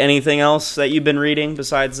 Shrug. Anything else that you've been reading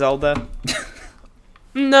besides Zelda?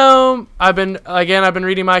 No, I've been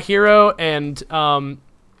reading My Hero, and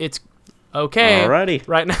it's okay. Alrighty.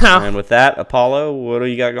 Right now. And with that, Apollo, what do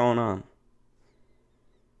you got going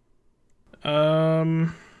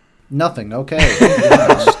on? Nothing. Okay.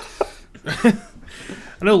 I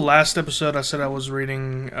know last episode I said I was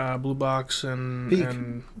reading Blue Box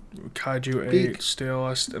and Kaiju 8 still.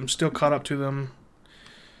 I'm still caught up to them.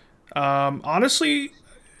 Honestly,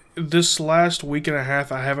 this last week and a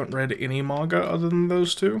half, I haven't read any manga other than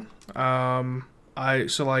those two.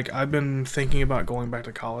 I've been thinking about going back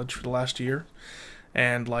to college for the last year,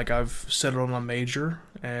 and like I've settled on a major,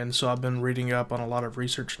 and so I've been reading up on a lot of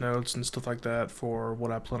research notes and stuff like that for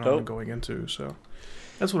what I plan on going into. So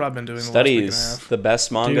that's what I've been doing. Studies the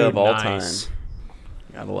best manga of all time.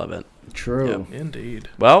 Gotta love it. True. Yep. Indeed.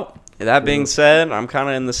 Well, that being said, I'm kind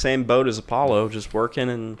of in the same boat as Apollo, just working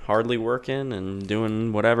and hardly working and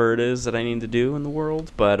doing whatever it is that I need to do in the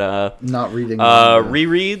world. But not reading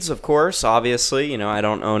rereads, of course. Obviously, I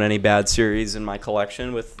don't own any bad series in my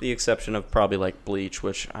collection, with the exception of probably like Bleach,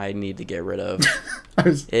 which I need to get rid of.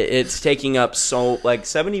 It's taking up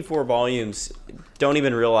 74 volumes. Don't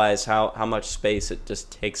even realize how much space it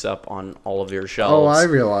just takes up on all of your shelves. Oh, I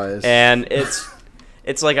realize. And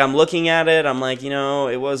it's like I'm looking at it, I'm like,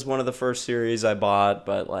 it was one of the first series I bought,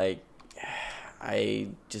 but like I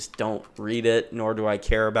just don't read it, nor do I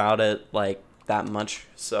care about it like that much.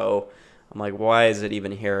 So I'm like, why is it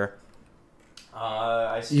even here?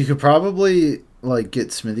 You could probably like get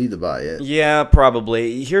Smitty to buy it. Yeah,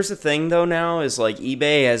 probably. Here's the thing though now is like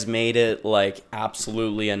eBay has made it like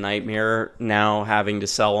absolutely a nightmare now having to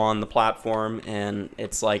sell on the platform, and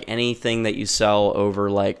it's like anything that you sell over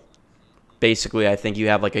like basically, I think you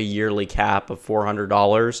have like a yearly cap of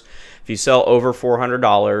 $400. If you sell over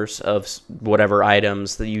 $400 of whatever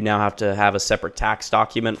items, that you now have to have a separate tax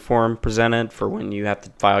document form presented for when you have to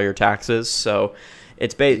file your taxes. So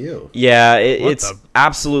it's it's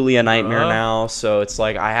absolutely a nightmare now. So it's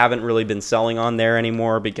like I haven't really been selling on there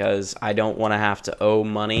anymore because I don't want to have to owe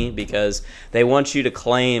money, because they want you to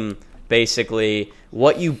claim basically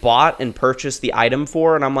what you bought and purchased the item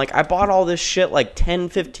for. And I'm like, I bought all this shit like 10,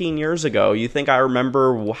 15 years ago. You think I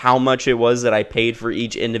remember how much it was that I paid for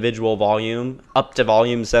each individual volume up to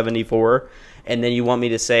volume 74? And then you want me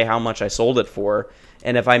to say how much I sold it for.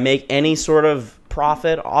 And if I make any sort of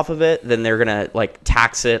profit off of it, then they're going to like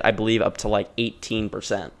tax it, I believe, up to like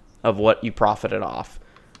 18% of what you profited off.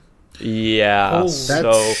 Yeah,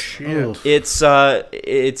 so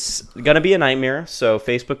it's gonna be a nightmare. So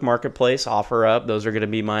Facebook Marketplace, OfferUp, those are gonna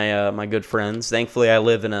be my my good friends. Thankfully, I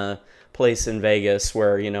live in a place in Vegas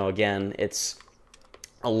where again, it's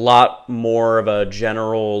a lot more of a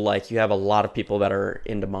general, like you have a lot of people that are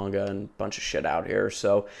into manga and a bunch of shit out here.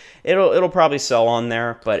 So it'll probably sell on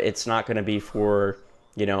there, but it's not gonna be for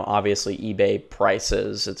obviously eBay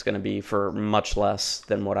prices. It's going to be for much less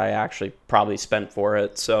than what I actually probably spent for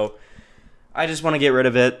it. So I just want to get rid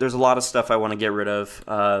of it. There's a lot of stuff I want to get rid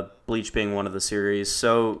of, Bleach being one of the series.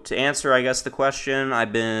 So to answer, I guess, the question,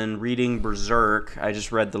 I've been reading Berserk. I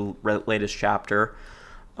just read the latest chapter.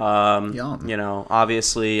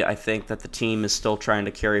 Obviously, I think that the team is still trying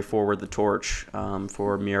to carry forward the torch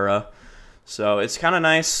for Mira. So it's kind of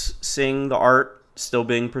nice seeing the art still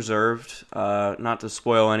being preserved. Not to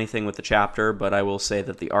spoil anything with the chapter, but I will say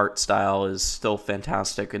that the art style is still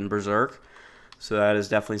fantastic in Berserk. So that is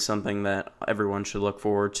definitely something that everyone should look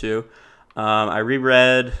forward to. I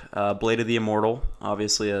reread Blade of the Immortal,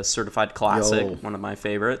 obviously a certified classic, one of my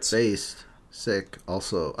favorites. Based. Sick.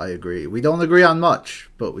 Also, I agree. We don't agree on much,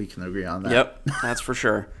 but we can agree on that. Yep, that's for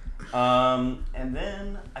sure. And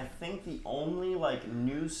then I think the only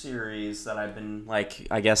new series that I've been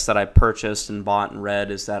that I purchased and bought and read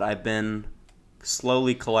is that I've been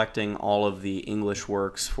slowly collecting all of the English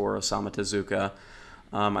works for Osamu Tezuka.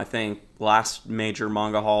 I think last major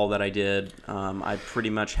manga haul that I did, I pretty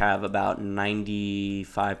much have about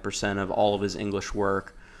 95% of all of his English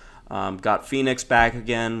work. Got Phoenix back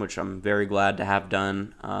again, which I'm very glad to have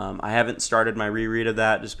done. I haven't started my reread of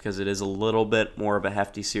that just because it is a little bit more of a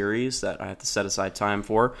hefty series that I have to set aside time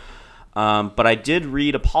for. But I did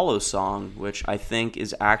read Apollo Song, which I think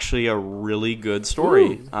is actually a really good story.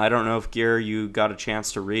 Ooh. I don't know if, Gear, you got a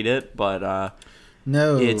chance to read it, but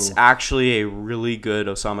no, it's actually a really good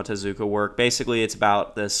Osamu Tezuka work. Basically, it's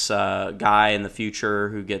about this guy in the future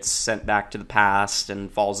who gets sent back to the past and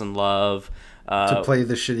falls in love. To play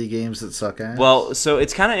the shitty games that suck ass? Well, so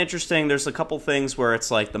it's kind of interesting. There's a couple things where it's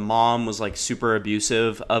the mom was super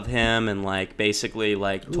abusive of him and basically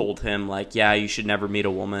told him yeah, you should never meet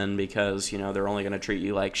a woman because they're only going to treat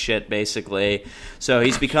you like shit, basically. So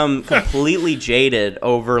he's become completely jaded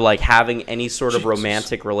over having any sort of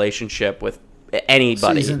romantic relationship with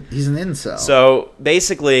anybody. So he's an incel. So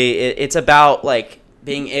basically it's about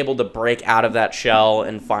being able to break out of that shell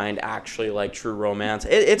and find actually true romance.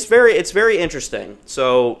 It's very interesting.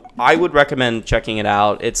 So I would recommend checking it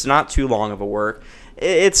out. It's not too long of a work.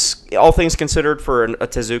 It's, all things considered, for a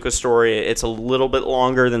Tezuka story, it's a little bit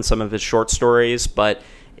longer than some of his short stories, but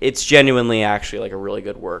it's genuinely actually like a really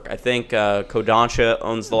good work. I think Kodansha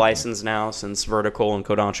owns the license now since Vertical and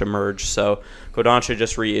Kodansha merged. So Kodansha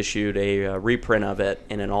just reissued a reprint of it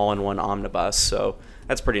in an all-in-one omnibus. So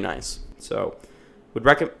that's pretty nice. So would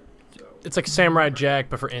recommend. It's like Samurai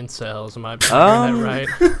Jack, but for incels. Am I hearing that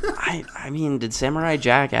right? I mean, did Samurai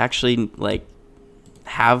Jack actually like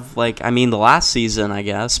have like? I mean, the last season, I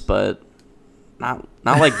guess, but not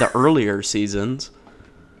like the earlier seasons.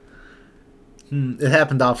 It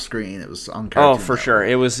happened off screen. It was on Cartoon for sure.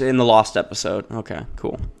 It was in the Lost episode. Okay,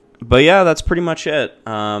 cool. But yeah, that's pretty much it.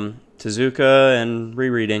 Tezuka and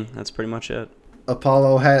rereading. That's pretty much it.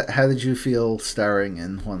 Apollo, how did you feel starring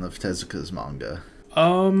in one of Tezuka's manga?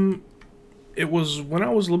 It was when I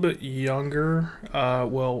was a little bit younger.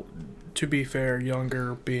 Well, to be fair,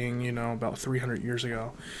 younger being, about 300 years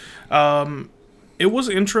ago. It was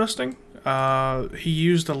interesting. He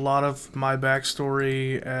used a lot of my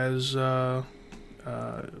backstory as the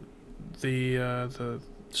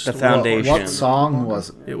foundation. What song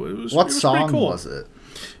was it? What song cool. was it?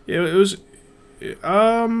 It was.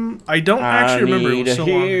 I don't actually remember. It was so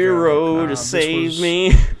long ago. I need a hero to save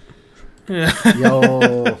me.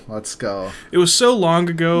 Yo, let's go. It was so long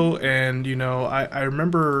ago, and I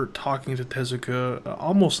remember talking to Tezuka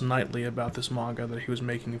almost nightly about this manga that he was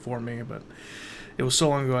making for me, but it was so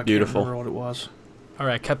long ago I can't remember what it was. All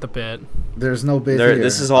right, cut the bit. There's no bit here.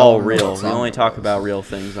 This is all real. We only talk about real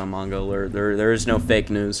things on Manga Alert. There is no fake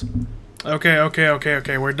news. Okay.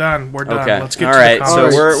 We're done. Okay. Let's get all to right. the So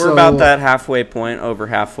comments. we're about that halfway point, over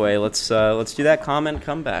halfway. Let's do that comment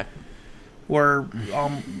comeback.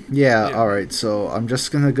 Yeah, all right. So I'm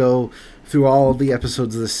just going to go through all the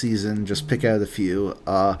episodes of this season, just pick out a few.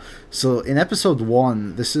 So in episode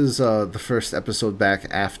 1, this is the first episode back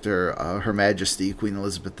after Her Majesty, Queen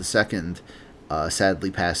Elizabeth II,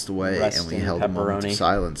 sadly passed away, and we held a moment of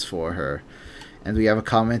silence for her. And we have a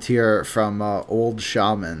comment here from Old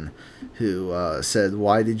Shaman, who said,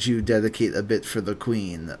 "Why did you dedicate a bit for the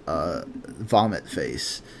Queen? Vomit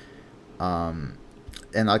face."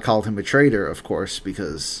 And I called him a traitor, of course,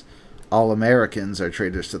 because all Americans are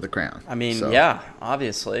traitors to the crown. I mean, so, yeah,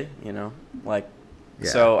 obviously, like. Yeah,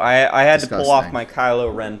 so I had disgusting. to pull off my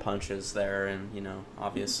Kylo Ren punches there, and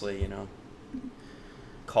obviously,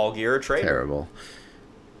 call Gear a traitor. Terrible.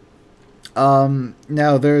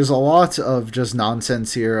 Now there's a lot of just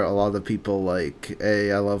nonsense here. A lot of people like,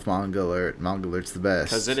 "Hey, I love Manga Alert. Manga Alert's the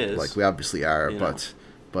best." Because it is. Like, we obviously are,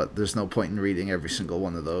 but there's no point in reading every single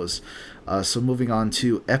one of those. So moving on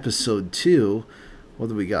to episode 2. What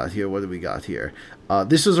do we got here?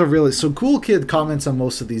 This was a really... So Cool Kid comments on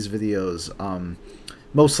most of these videos,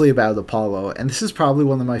 mostly about Apollo, and this is probably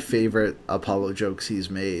one of my favorite Apollo jokes he's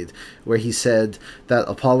made, where he said that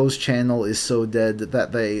Apollo's channel is so dead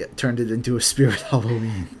that they turned it into a spirit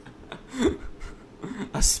Halloween.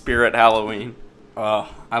 A spirit Halloween. Oh,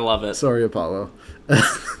 I love it. Sorry, Apollo.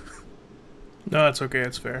 No, it's okay.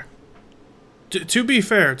 It's fair. To be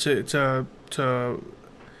fair, to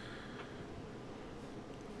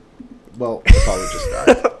well, Apollo just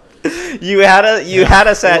died. You had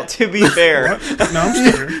us at to be fair. What? No, I'm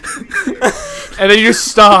still here. And then you just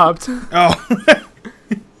stopped. Oh,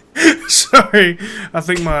 sorry. I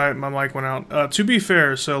think my mic went out. To be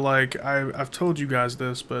fair, so like I've told you guys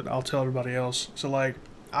this, but I'll tell everybody else. So like,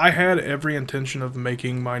 I had every intention of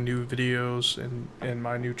making my new videos and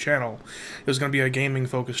my new channel. It was going to be a gaming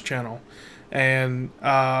focused channel. And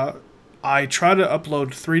I tried to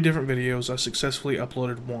upload 3 different videos. I successfully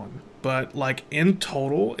uploaded 1. But like in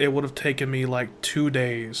total, it would have taken me like 2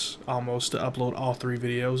 days almost to upload all 3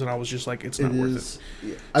 videos, and I was just like, it's not worth it.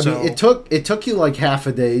 Yeah. I mean, it took you like half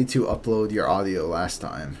a day to upload your audio last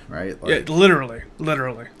time, right? Like, yeah, literally.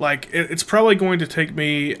 Like it's probably going to take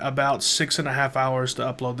me about 6.5 hours to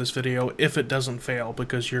upload this video if it doesn't fail,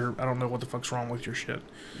 because I don't know what the fuck's wrong with your shit.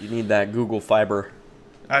 You need that Google Fiber.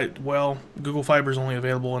 Google Fiber is only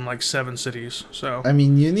available in like 7 cities, so... I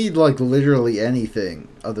mean, you need like literally anything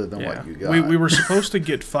other than what you got. We were supposed to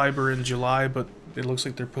get fiber in July, but it looks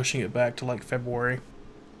like they're pushing it back to like February.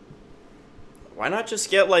 Why not just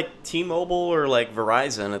get like T-Mobile or like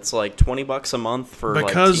Verizon? It's like $20 a month for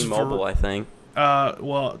like T-Mobile, I think.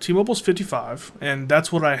 Well, T-Mobile's $55, and that's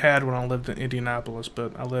what I had when I lived in Indianapolis,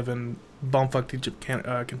 but I live in bumfuck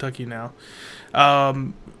Kentucky now.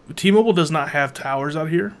 T-Mobile does not have towers out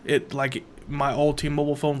here. My old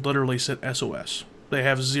T-Mobile phone literally said SOS. They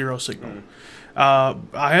have 0 signal. I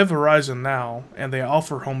have Verizon now, and they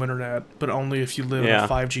offer home internet, but only if you live in a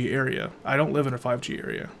 5G area. I don't live in a 5G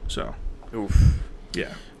area, so. Oof.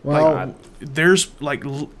 Yeah. Well, there's like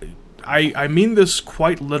I mean this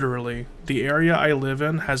quite literally. The area I live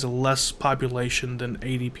in has less population than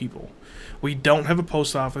 80 people. We don't have a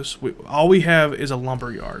post office. All we have is a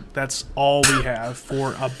lumber yard. That's all we have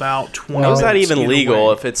for about 20 How is that minutes even legal?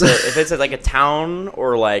 away. If it's like a town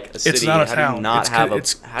or like a city, It's not a how town. do you not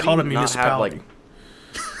It's have called a do you not have, municipality.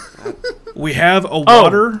 like, We have a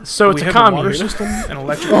water. so it's we a have a water commune. system, an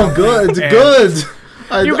electric. Oh, good, and- good.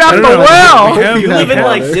 You got No, the no, no, well. we have- you we live in have-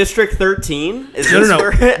 like District 13? Is No, this no, no.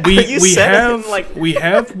 where We you said have it in, like we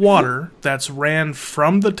have water that's ran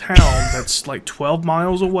from the town that's like 12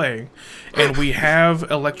 miles away, and we have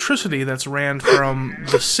electricity that's ran from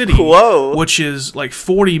the city, Whoa. which is like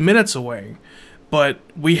 40 minutes away. But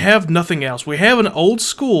we have nothing else. We have an old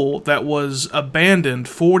school that was abandoned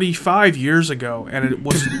 45 years ago, and it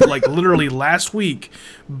was like literally last week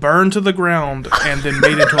burned to the ground and then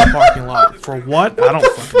made into a parking lot. For what? I don't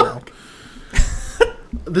fucking know.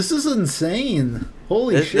 This is insane.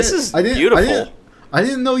 Holy shit. This is I didn't, beautiful. I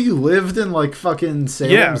didn't know you lived in like fucking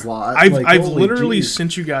Salem's lot. I've Like, I've holy literally jeez.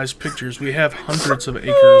 sent you guys pictures. We have hundreds of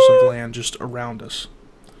acres of land just around us.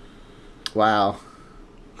 Wow.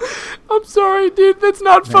 I'm sorry, dude. That's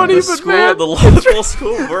not funny, the but school, man. the local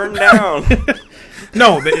school burned down.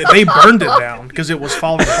 No, they burned it down because it was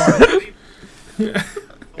falling apart.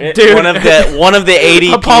 Dude. one of the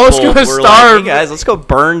 80 Apollo's people gonna were starve. like, "Hey guys, let's go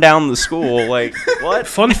burn down the school." Like, what?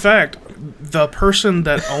 Fun fact: the person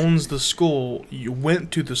that owns the school went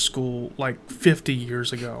to the school like 50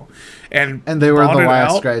 years ago, and And they were bought the it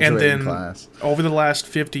last out, graduating and then class. over the last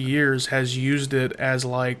 50 years has used it as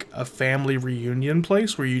like a family reunion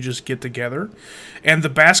place where you just get together, and the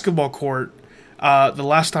basketball court. The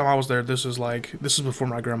last time I was there, this was before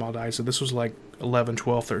my grandma died, so this was like 11,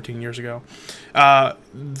 12, 13 years ago.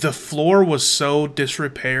 The floor was so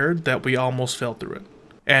disrepaired that we almost fell through it.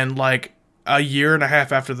 And like a year and a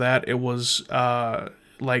half after that, it was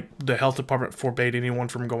like the health department forbade anyone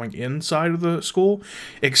from going inside of the school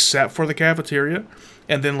except for the cafeteria.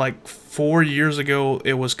 And then like 4 years ago,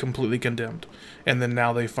 it was completely condemned. And then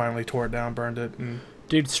now they finally tore it down, burned it, and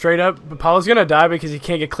Dude, straight up, Apollo's gonna die because he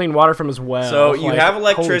can't get clean water from his well. So you Like, have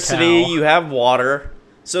holy electricity, cow. you have water.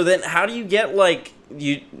 So then, how do you get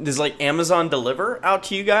does like Amazon deliver out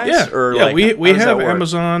to you guys? Yeah, or yeah. like, We how does that have work?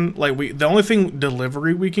 Amazon. Like the only thing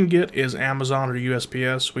delivery we can get is Amazon or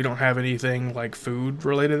USPS. We don't have anything like food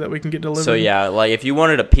related that we can get delivered. So yeah, like if you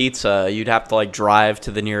wanted a pizza, you'd have to like drive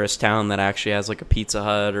to the nearest town that actually has like a Pizza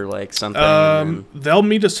Hut or like something. and They'll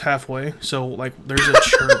meet us halfway. So like, there's a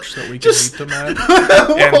church that we can meet them at,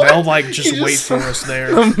 and they'll like just wait for us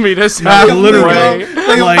there. Meet us No, halfway. literally.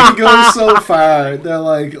 They Like- go so far. They're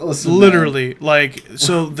like, listen, man. Literally, like,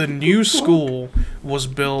 so the new school was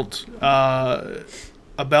built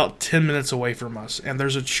about 10 minutes away from us, and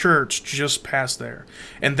there's a church just past there,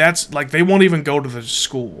 and that's like they won't even go to the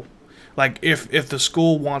school. Like if the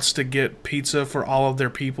school wants to get pizza for all of their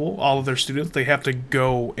people, all of their students, they have to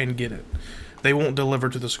go and get it. They won't deliver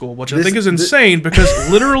to the school, which I think is insane because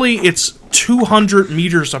literally it's 200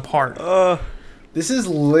 meters apart. This is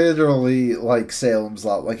literally like Salem's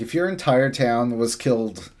Lot. Like, if your entire town was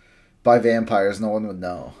killed by vampires, no one would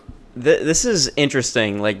know. This is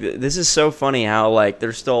interesting. Like, this is so funny how, like,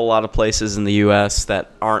 there's still a lot of places in the U.S.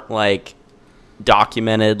 that aren't, like,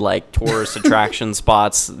 documented, like, tourist attraction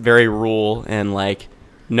spots, very rural, and, like,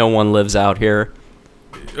 no one lives out here.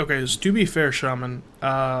 Okay, so to be fair, Shaman,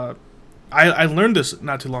 I learned this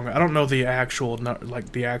not too long ago. I don't know the actual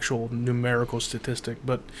numerical statistic,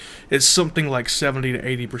 but it's something like 70 to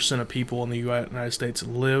 80% of people in the United States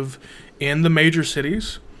live in the major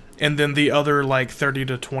cities, and then the other like 30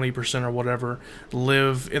 to 20% or whatever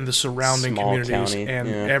live in the surrounding Small communities county, and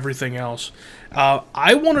yeah. everything else.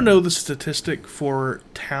 I want to know the statistic for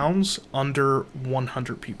towns under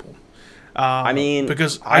 100 people. I mean,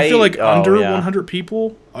 because I feel like under yeah. 100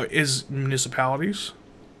 people is municipalities.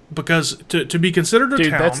 Because to be considered a Dude,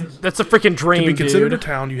 town, that's a freaking dream, to be considered dude. a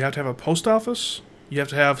town, you have to have a post office. You have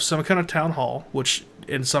to have some kind of town hall, which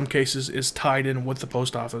in some cases is tied in with the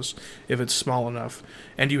post office if it's small enough.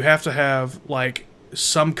 And you have to have like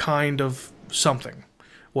some kind of something,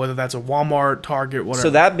 whether that's a Walmart, Target, whatever. So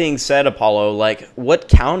that being said, Apollo, like, what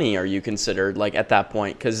county are you considered, like, at that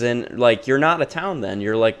point? Because then, like, you're not a town then.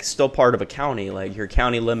 You're, like, still part of a county. Like, your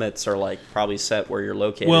county limits are, like, probably set where you're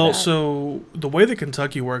located Well, at. so the way that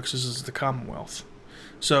Kentucky works is the Commonwealth.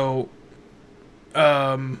 So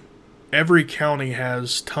every county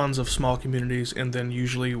has tons of small communities and then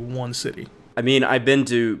usually one city. I mean, I've been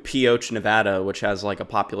to Pioche, Nevada, which has, like, a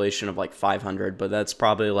population of, like, 500, but that's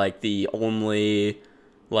probably, like, the only,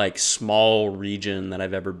 like, small region that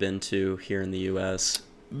I've ever been to here in the U.S.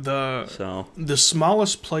 The So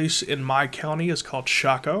smallest place in my county is called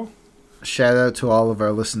Chaco, Shout out to all of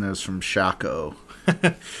our listeners from Shaco.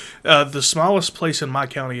 The smallest place in my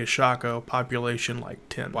county is Shaco, population like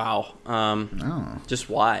 10. Wow. Oh. Just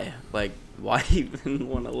why? Like, why even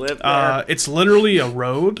want to live there? It's literally a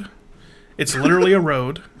road. It's literally a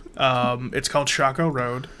road. It's called Shaco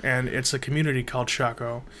Road, and it's a community called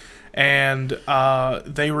Shaco. And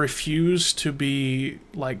they refuse to be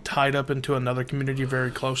like tied up into another community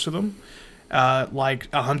very close to them, like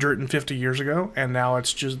 150 years ago, and now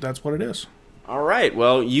it's just that's what it is. All right.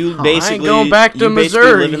 Well, you I basically ain't going back to you basically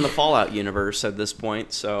Missouri. live in the Fallout universe at this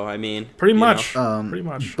point. So I mean, Pretty you much. know. Pretty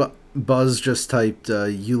much. Buzz just typed,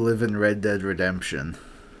 "You live in Red Dead Redemption."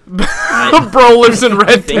 Bro lives in I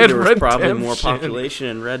Red think Dead there was probably more Redemption. population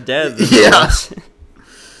in Red Dead than Yeah. there was.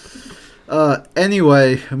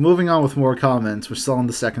 Anyway, moving on with more comments. We're still on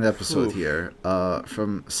the second episode Ooh. here.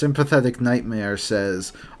 From Sympathetic Nightmare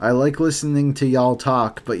says, "I like listening to y'all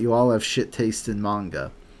talk, but you all have shit taste in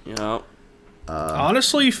manga." You know,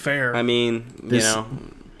 Honestly, fair. I mean, This- you know,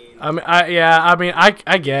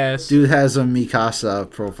 I guess. Dude has a Mikasa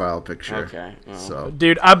profile picture. okay. Well, So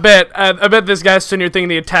Dude, I bet this guy's sitting here thinking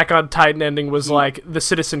the Attack on Titan ending was like the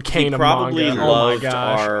Citizen he Kane of probably manga. Oh my loved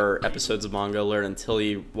gosh. our episodes of Manga Alert until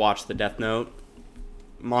he watched the Death Note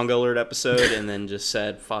Manga Alert episode and then just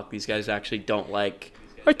said, "Fuck, these guys actually don't like."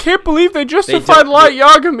 I can't believe they justified don't- Light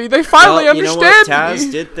Yagami. They finally Well, you know what? understand Taz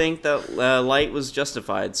me. did think that Light was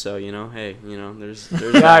justified, so you know, hey, you know, there's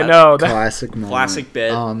Yeah, that. I know. That, classic moment. Classic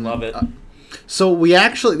bit, love it. So we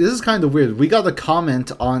actually, this is kind of weird. We got a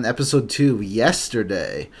comment on episode 2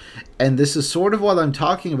 yesterday, and this is sort of what I'm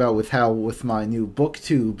talking about with how with my new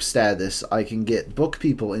BookTube status I can get book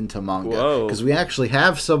people into manga. Whoa. Because we actually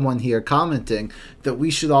have someone here commenting that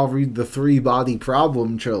we should all read the Three Body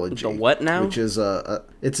Problem trilogy. The what now? Which is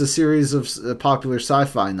it's a series of popular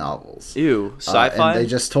sci-fi novels. Ew, sci-fi. And they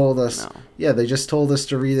just told us, No. yeah, they just told us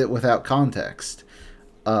to read it without context.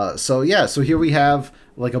 So here we have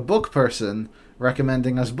like a book person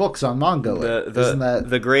recommending us books on manga. Isn't that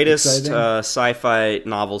the greatest exciting? sci-fi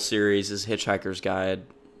novel series is Hitchhiker's Guide.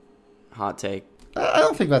 Hot take. I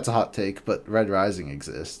don't think that's a hot take, but Red Rising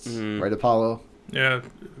exists, right, Apollo? Yeah,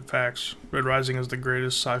 facts. Red Rising is the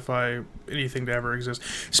greatest sci-fi anything to ever exist.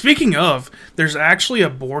 Speaking of, there's actually a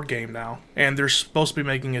board game now, and they're supposed to be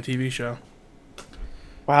making a TV show.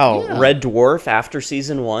 Wow, Yeah. Red Dwarf after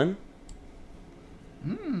season 1.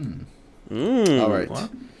 All right. What?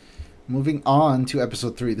 Moving on to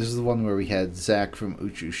episode 3. This is the one where we had Zach from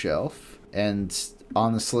Uchu Shelf, and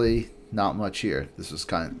honestly, not much here. This is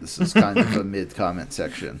kind of a mid comment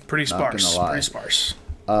section. Pretty Not gonna sparse. lie. Pretty sparse.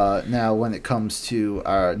 Now, when it comes to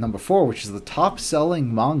our number 4, which is the top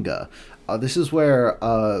selling manga, this is where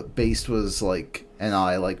Based was like, and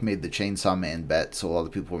I like made the Chainsaw Man bet, so a lot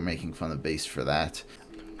of people were making fun of Based for that.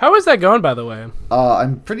 how is that going, by the way?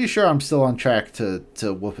 I'm pretty sure I'm still on track to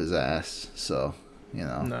whoop his ass, so, you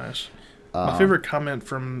know. Nice. My favorite comment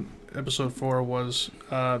from episode 4 was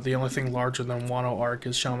the only thing larger than Wano Arc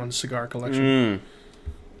is Shaman's cigar collection.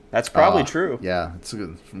 That's probably true. Yeah, it's a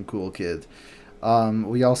good from Cool Kid.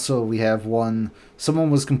 We have one. Someone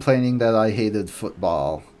was complaining that I hated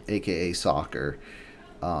football, aka soccer.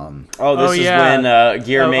 This is yeah. when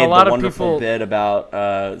Gear A made lot the of wonderful people- bit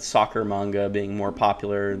about soccer manga being more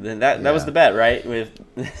popular. That was Yeah. the bet, right? With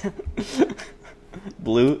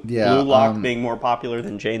Blue Lock being more popular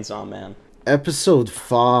than Chainsaw Man. Episode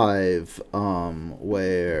 5,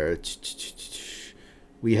 where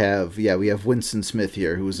we have Winston Smith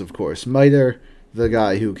here, who is of course Miter, the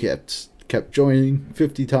guy who kept joining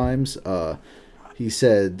 50 times. He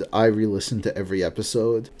said, "I re-listened to every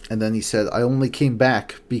episode," and then he said, "I only came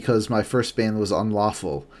back because my first band was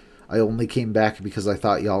unlawful. I only came back because I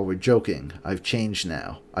thought y'all were joking. I've changed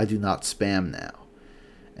now. I do not spam now."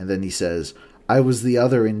 And then he says, "I was the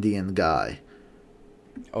other Indian guy."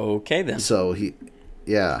 Okay then. So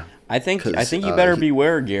yeah. I think 'Cause, you better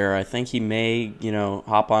beware, Gear. I think he may,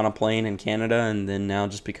 hop on a plane in Canada and then now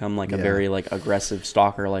just become like a Yeah. very like aggressive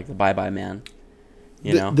stalker, like the Bye Bye Man.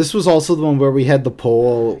 You know. This was also the one where we had the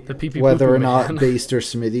poll The pee-pee whether poo-poo or not man. Based or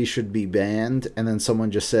Smitty should be banned, and then someone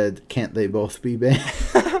just said, "Can't they both be banned?"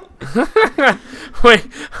 Wait,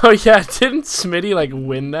 oh yeah, didn't Smitty like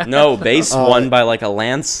win that? No, Base won by like a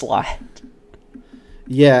landslide.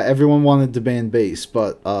 Yeah, everyone wanted to ban Base,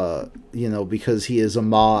 but because he is a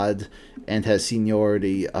mod and has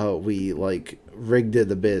seniority, we like rigged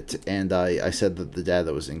it a bit, and I said that the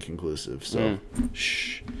data was inconclusive. So,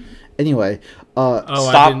 shh. Anyway,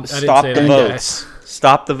 Stop say the that, votes. guys.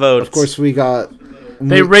 Stop the votes. of course we got.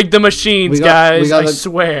 They rigged the machines, guys. I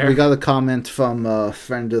swear. We got a comment from a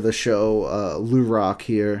friend of the show, Lou Rock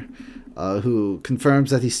here, who confirms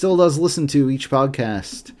that he still does listen to each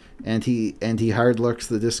podcast and he hard lurks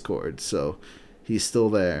the Discord, so he's still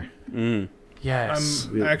there. Yes.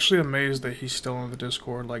 I'm actually amazed that he's still in the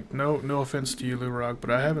Discord. Like, no offense to you, Lou Rock,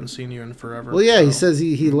 but I haven't seen you in forever. Well, yeah, so he says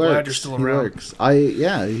he I'm lurks. glad you're still he around. lurks.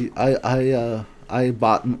 I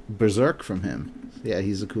bought Berserk from him. Yeah,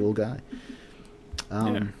 he's a cool guy.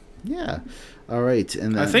 Yeah. All right,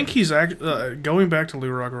 and then, I think he's going back to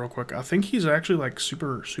Lou Rock real quick. I think he's actually like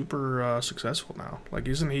super successful now. Like,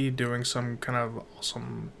 isn't he doing some kind of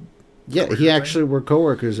awesome? Yeah, he actually were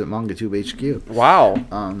coworkers at MangaTube HQ. Wow.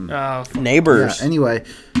 Neighbors. Yeah,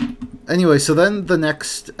 anyway, so then the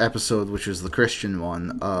next episode, which is the Christian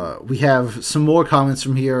one, we have some more comments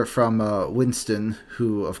from here from Winston,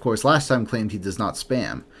 who, of course, last time claimed he does not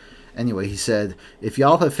spam. Anyway, he said, "If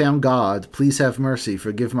y'all have found God, please have mercy,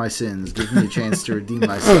 forgive my sins, give me a chance to redeem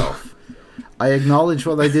myself. I acknowledge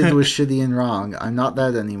what I did was shitty and wrong. I'm not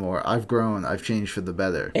that anymore. I've grown. I've changed for the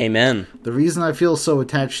better. Amen. The reason I feel so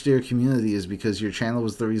attached to your community is because your channel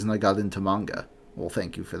was the reason I got into manga." Well,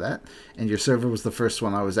 thank you for that. "And your server was the first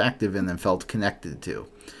one I was active in and felt connected to."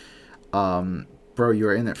 Bro, you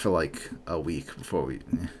were in it for like a week before we...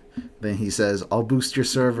 Then he says, "I'll boost your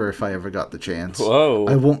server if I ever got the chance. Whoa.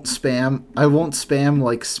 I won't spam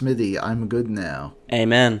like Smitty. I'm good now."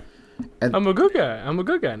 Amen. I'm a good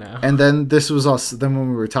guy now. And then this was us. Then when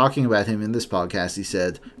we were talking about him in this podcast, he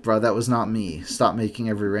said, "Bro, that was not me. Stop making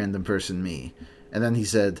every random person me." And then he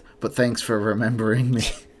said, "But thanks for remembering me."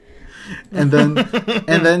 and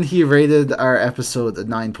then he rated our episode a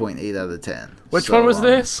 9.8 out of 10. Which one was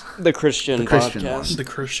this? The Christian podcast. One. The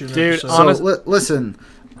Christian Dude, episode. So listen,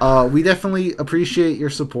 we definitely appreciate your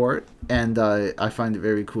support, and I find it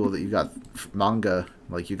very cool that you got manga,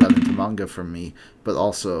 like you got into manga from me, but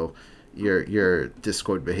also your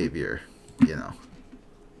Discord behavior,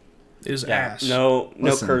 is ass. No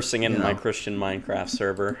Listen, cursing in my Christian Minecraft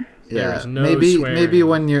server. Yeah, is no maybe swearing.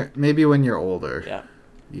 when you're older. Yeah.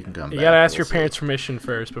 You can come You back. gotta ask We'll your see. parents' permission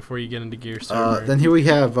first before you get into Gear server. Then here we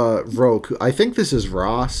have Roke, who I think this is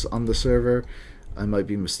Ross on the server. I might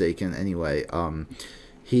be mistaken. Anyway,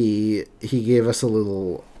 he gave us a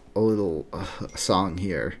little song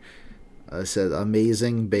here. Said,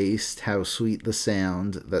 "Amazing bass, how sweet the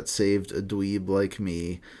sound that saved a dweeb like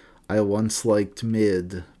me. I once liked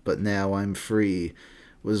mid, but now I'm free.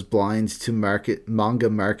 Was blind to manga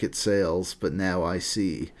market sales, but now I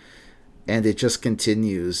see." And it just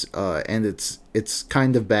continues, and it's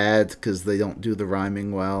kind of bad because they don't do the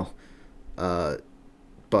rhyming well.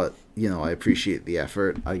 But I appreciate the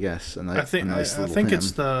effort, I guess. And I think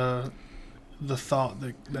it's the thought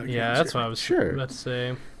that Yeah, that's what I was Sure. about to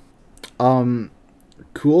say.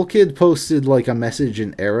 Cool Kid posted like a message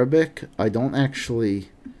in Arabic. I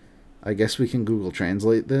guess we can Google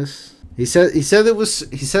Translate this. He said it was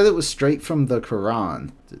straight from the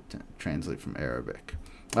Quran to translate from Arabic.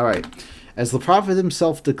 All right. "As the Prophet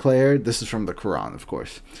himself declared," this is from the Quran, of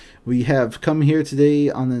course, "we have come here today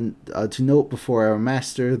to note before our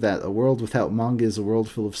Master that a world without manga is a world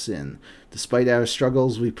full of sin. Despite our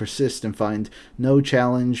struggles, we persist and find no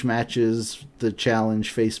challenge matches the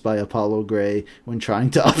challenge faced by Apollo Gray when trying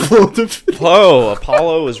to upload the video." Whoa,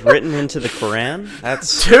 Apollo was written into the Quran?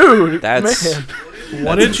 That's Man.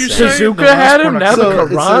 What did you say? Suzuka The last had him, part now I- the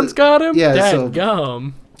Quran's got him? yeah, so-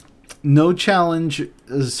 Dadgum. No challenge.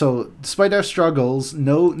 So, despite our struggles,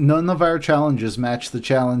 none of our challenges match the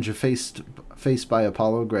challenge faced by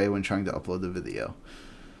Apollo Gray when trying to upload the video.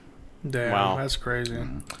 Damn, Wow. that's crazy.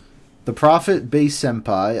 "The Prophet Base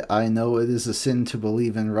Senpai, I know it is a sin to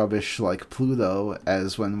believe in rubbish like Pluto,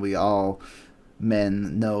 as when we all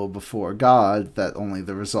men know before God that only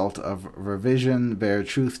the result of revision bear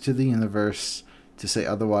truth to the universe. To say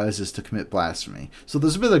otherwise is to commit blasphemy." So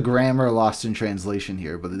there's a bit of grammar lost in translation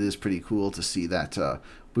here, but it is pretty cool to see that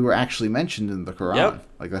we were actually mentioned in the Quran. Yep.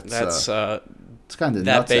 Like that's it's kind of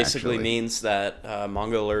that nuts. basically actually. means that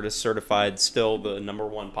Manga Alert is certified still the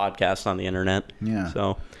 #1 podcast on the internet. Yeah.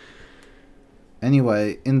 So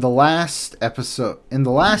Anyway, in the last episode,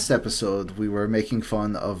 we were making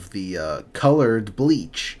fun of the colored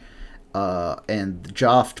bleach. And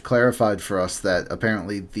Joft clarified for us that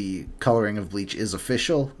apparently the coloring of bleach is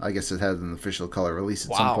official. I guess it had an official color release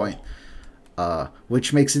at some point.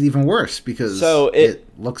 Which makes it even worse because it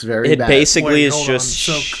looks very bad. It basically is hold just...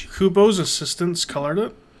 on. So Kubo's assistants colored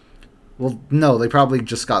it? Well, no, they probably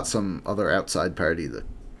just got some other outside party to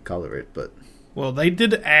color it, but... Well, they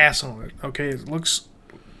did ass on it, okay? It looks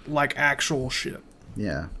like actual shit.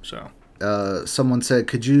 Yeah. So... someone said,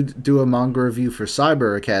 "Could you do a manga review for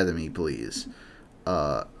Cyber Academy, please?"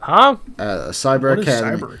 Huh? Cyber What is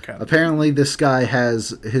Academy. Cyber Academy? Apparently, this guy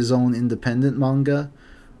has his own independent manga.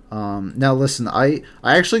 Now listen, I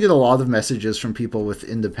actually get a lot of messages from people with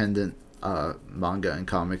independent manga and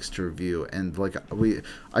comics to review, and like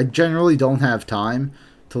I generally don't have time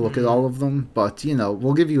to look at all of them, but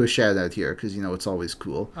we'll give you a shout out here because it's always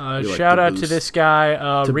cool. Shout out to this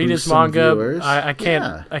guy. Read his manga. I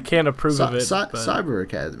can't approve of it. Cyber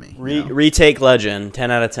Academy. Retake Legend,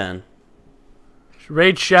 10 out of 10.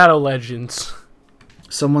 Raid Shadow Legends.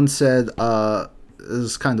 Someone said, this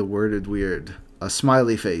is kind of worded weird. A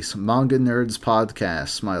smiley face. Manga Nerds Podcast,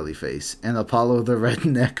 smiley face. And Apollo the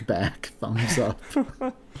Redneck back. Thumbs up.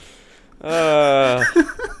 I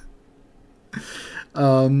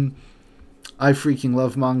freaking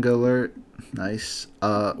love Manga Alert. Nice.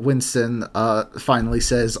 Winston finally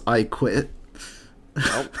says, I quit.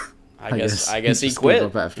 Nope. I guess he quit.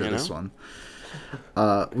 Up after this one.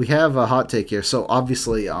 We have a hot take here. So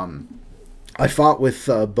obviously, I fought with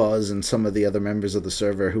Buzz and some of the other members of the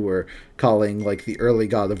server who were calling like the early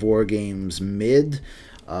God of War games mid.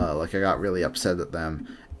 I got really upset at them.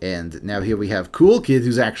 And now here we have Cool Kid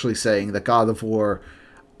who's actually saying that God of War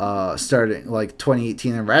starting like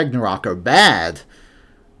 2018 and Ragnarok are bad.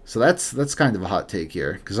 So that's kind of a hot take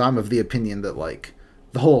here because I'm of the opinion that like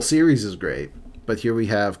the whole series is great. But here we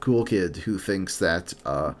have Cool Kid who thinks that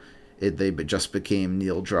they just became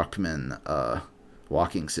Neil Druckmann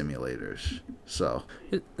walking simulators. So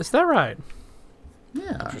is that right?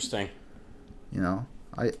 Yeah. Interesting.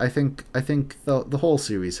 I think the whole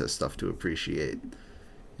series has stuff to appreciate.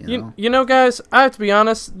 Guys, I have to be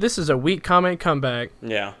honest. This is a weak comment comeback.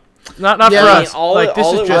 Yeah. Not for us. All it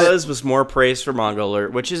was more praise for Manga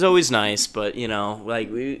Alert, which is always nice. But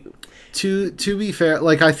To be fair,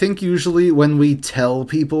 like I think usually when we tell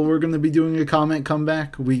people we're going to be doing a comment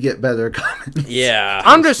comeback, we get better comments. Yeah.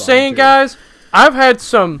 I'm just saying, guys, I've had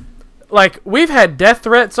some, we've had death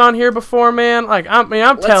threats on here before, man. I'm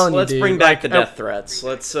telling you, let's bring back the death threats.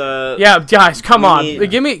 Let's. Yeah, guys, come on.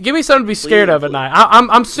 Give me something to be scared of at night.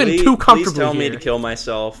 I'm sitting too comfortably Please tell here. me to kill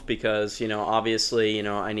myself because obviously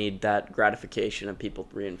I need that gratification of people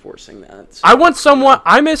reinforcing that. So. I want someone.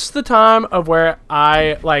 I miss the time of where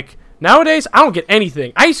Nowadays, I don't get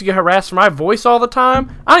anything. I used to get harassed for my voice all the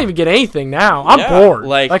time. I don't even get anything now. I'm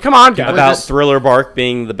bored. Come on, guys. About Thriller Bark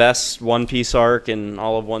being the best One Piece arc in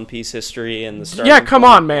all of One Piece history and the start. Yeah, come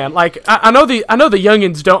on, man. I know the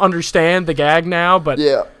youngins don't understand the gag now, but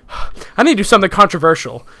yeah. I need to do something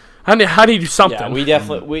controversial. I need to do something. Yeah, we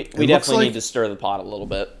definitely need to stir the pot a little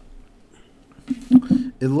bit.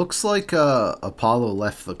 It looks like Apollo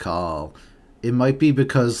left the call. It might be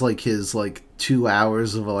because his 2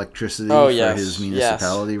 hours of electricity for his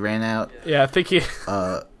municipality ran out. Yeah, I think he.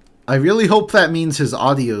 I really hope that means his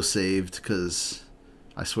audio saved, because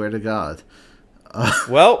I swear to God.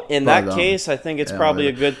 Well, in that case, I think it's probably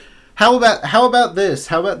a good. How about this?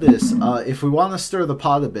 If we want to stir the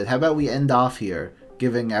pot a bit, how about we end off here,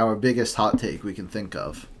 giving our biggest hot take we can think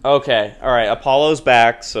of. Okay, all right. Apollo's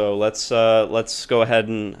back, so let's go ahead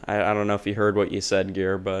and I don't know if you heard what you said,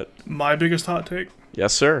 Gear, but my biggest hot take.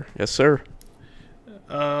 Yes, sir. Yes, sir.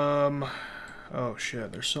 Oh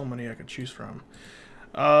shit. There's so many I could choose from.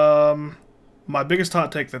 My biggest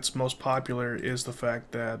hot take that's most popular is the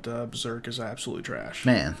fact that Berserk is absolutely trash.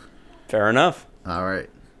 Man. Fair enough. All right.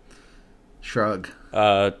 Shrug.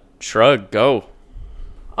 Shrug. Go.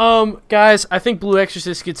 Guys, I think Blue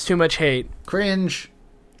Exorcist gets too much hate. Cringe.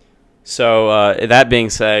 So, that being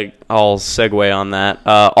said, I'll segue on that.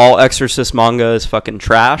 All Exorcist manga is fucking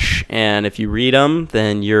trash, and if you read them,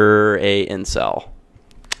 then you're a incel.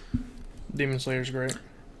 Demon Slayer's great.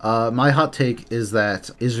 My hot take is that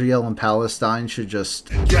Israel and Palestine should just...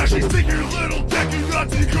 Yeah, she's thinking your little deck, you got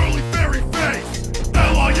the curly fairy face.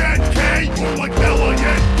 L-I-N-K, more like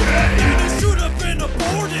L-I-N-K. You should have been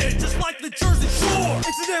aborted, just like the Jersey Shore.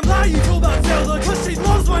 It's a damn lie you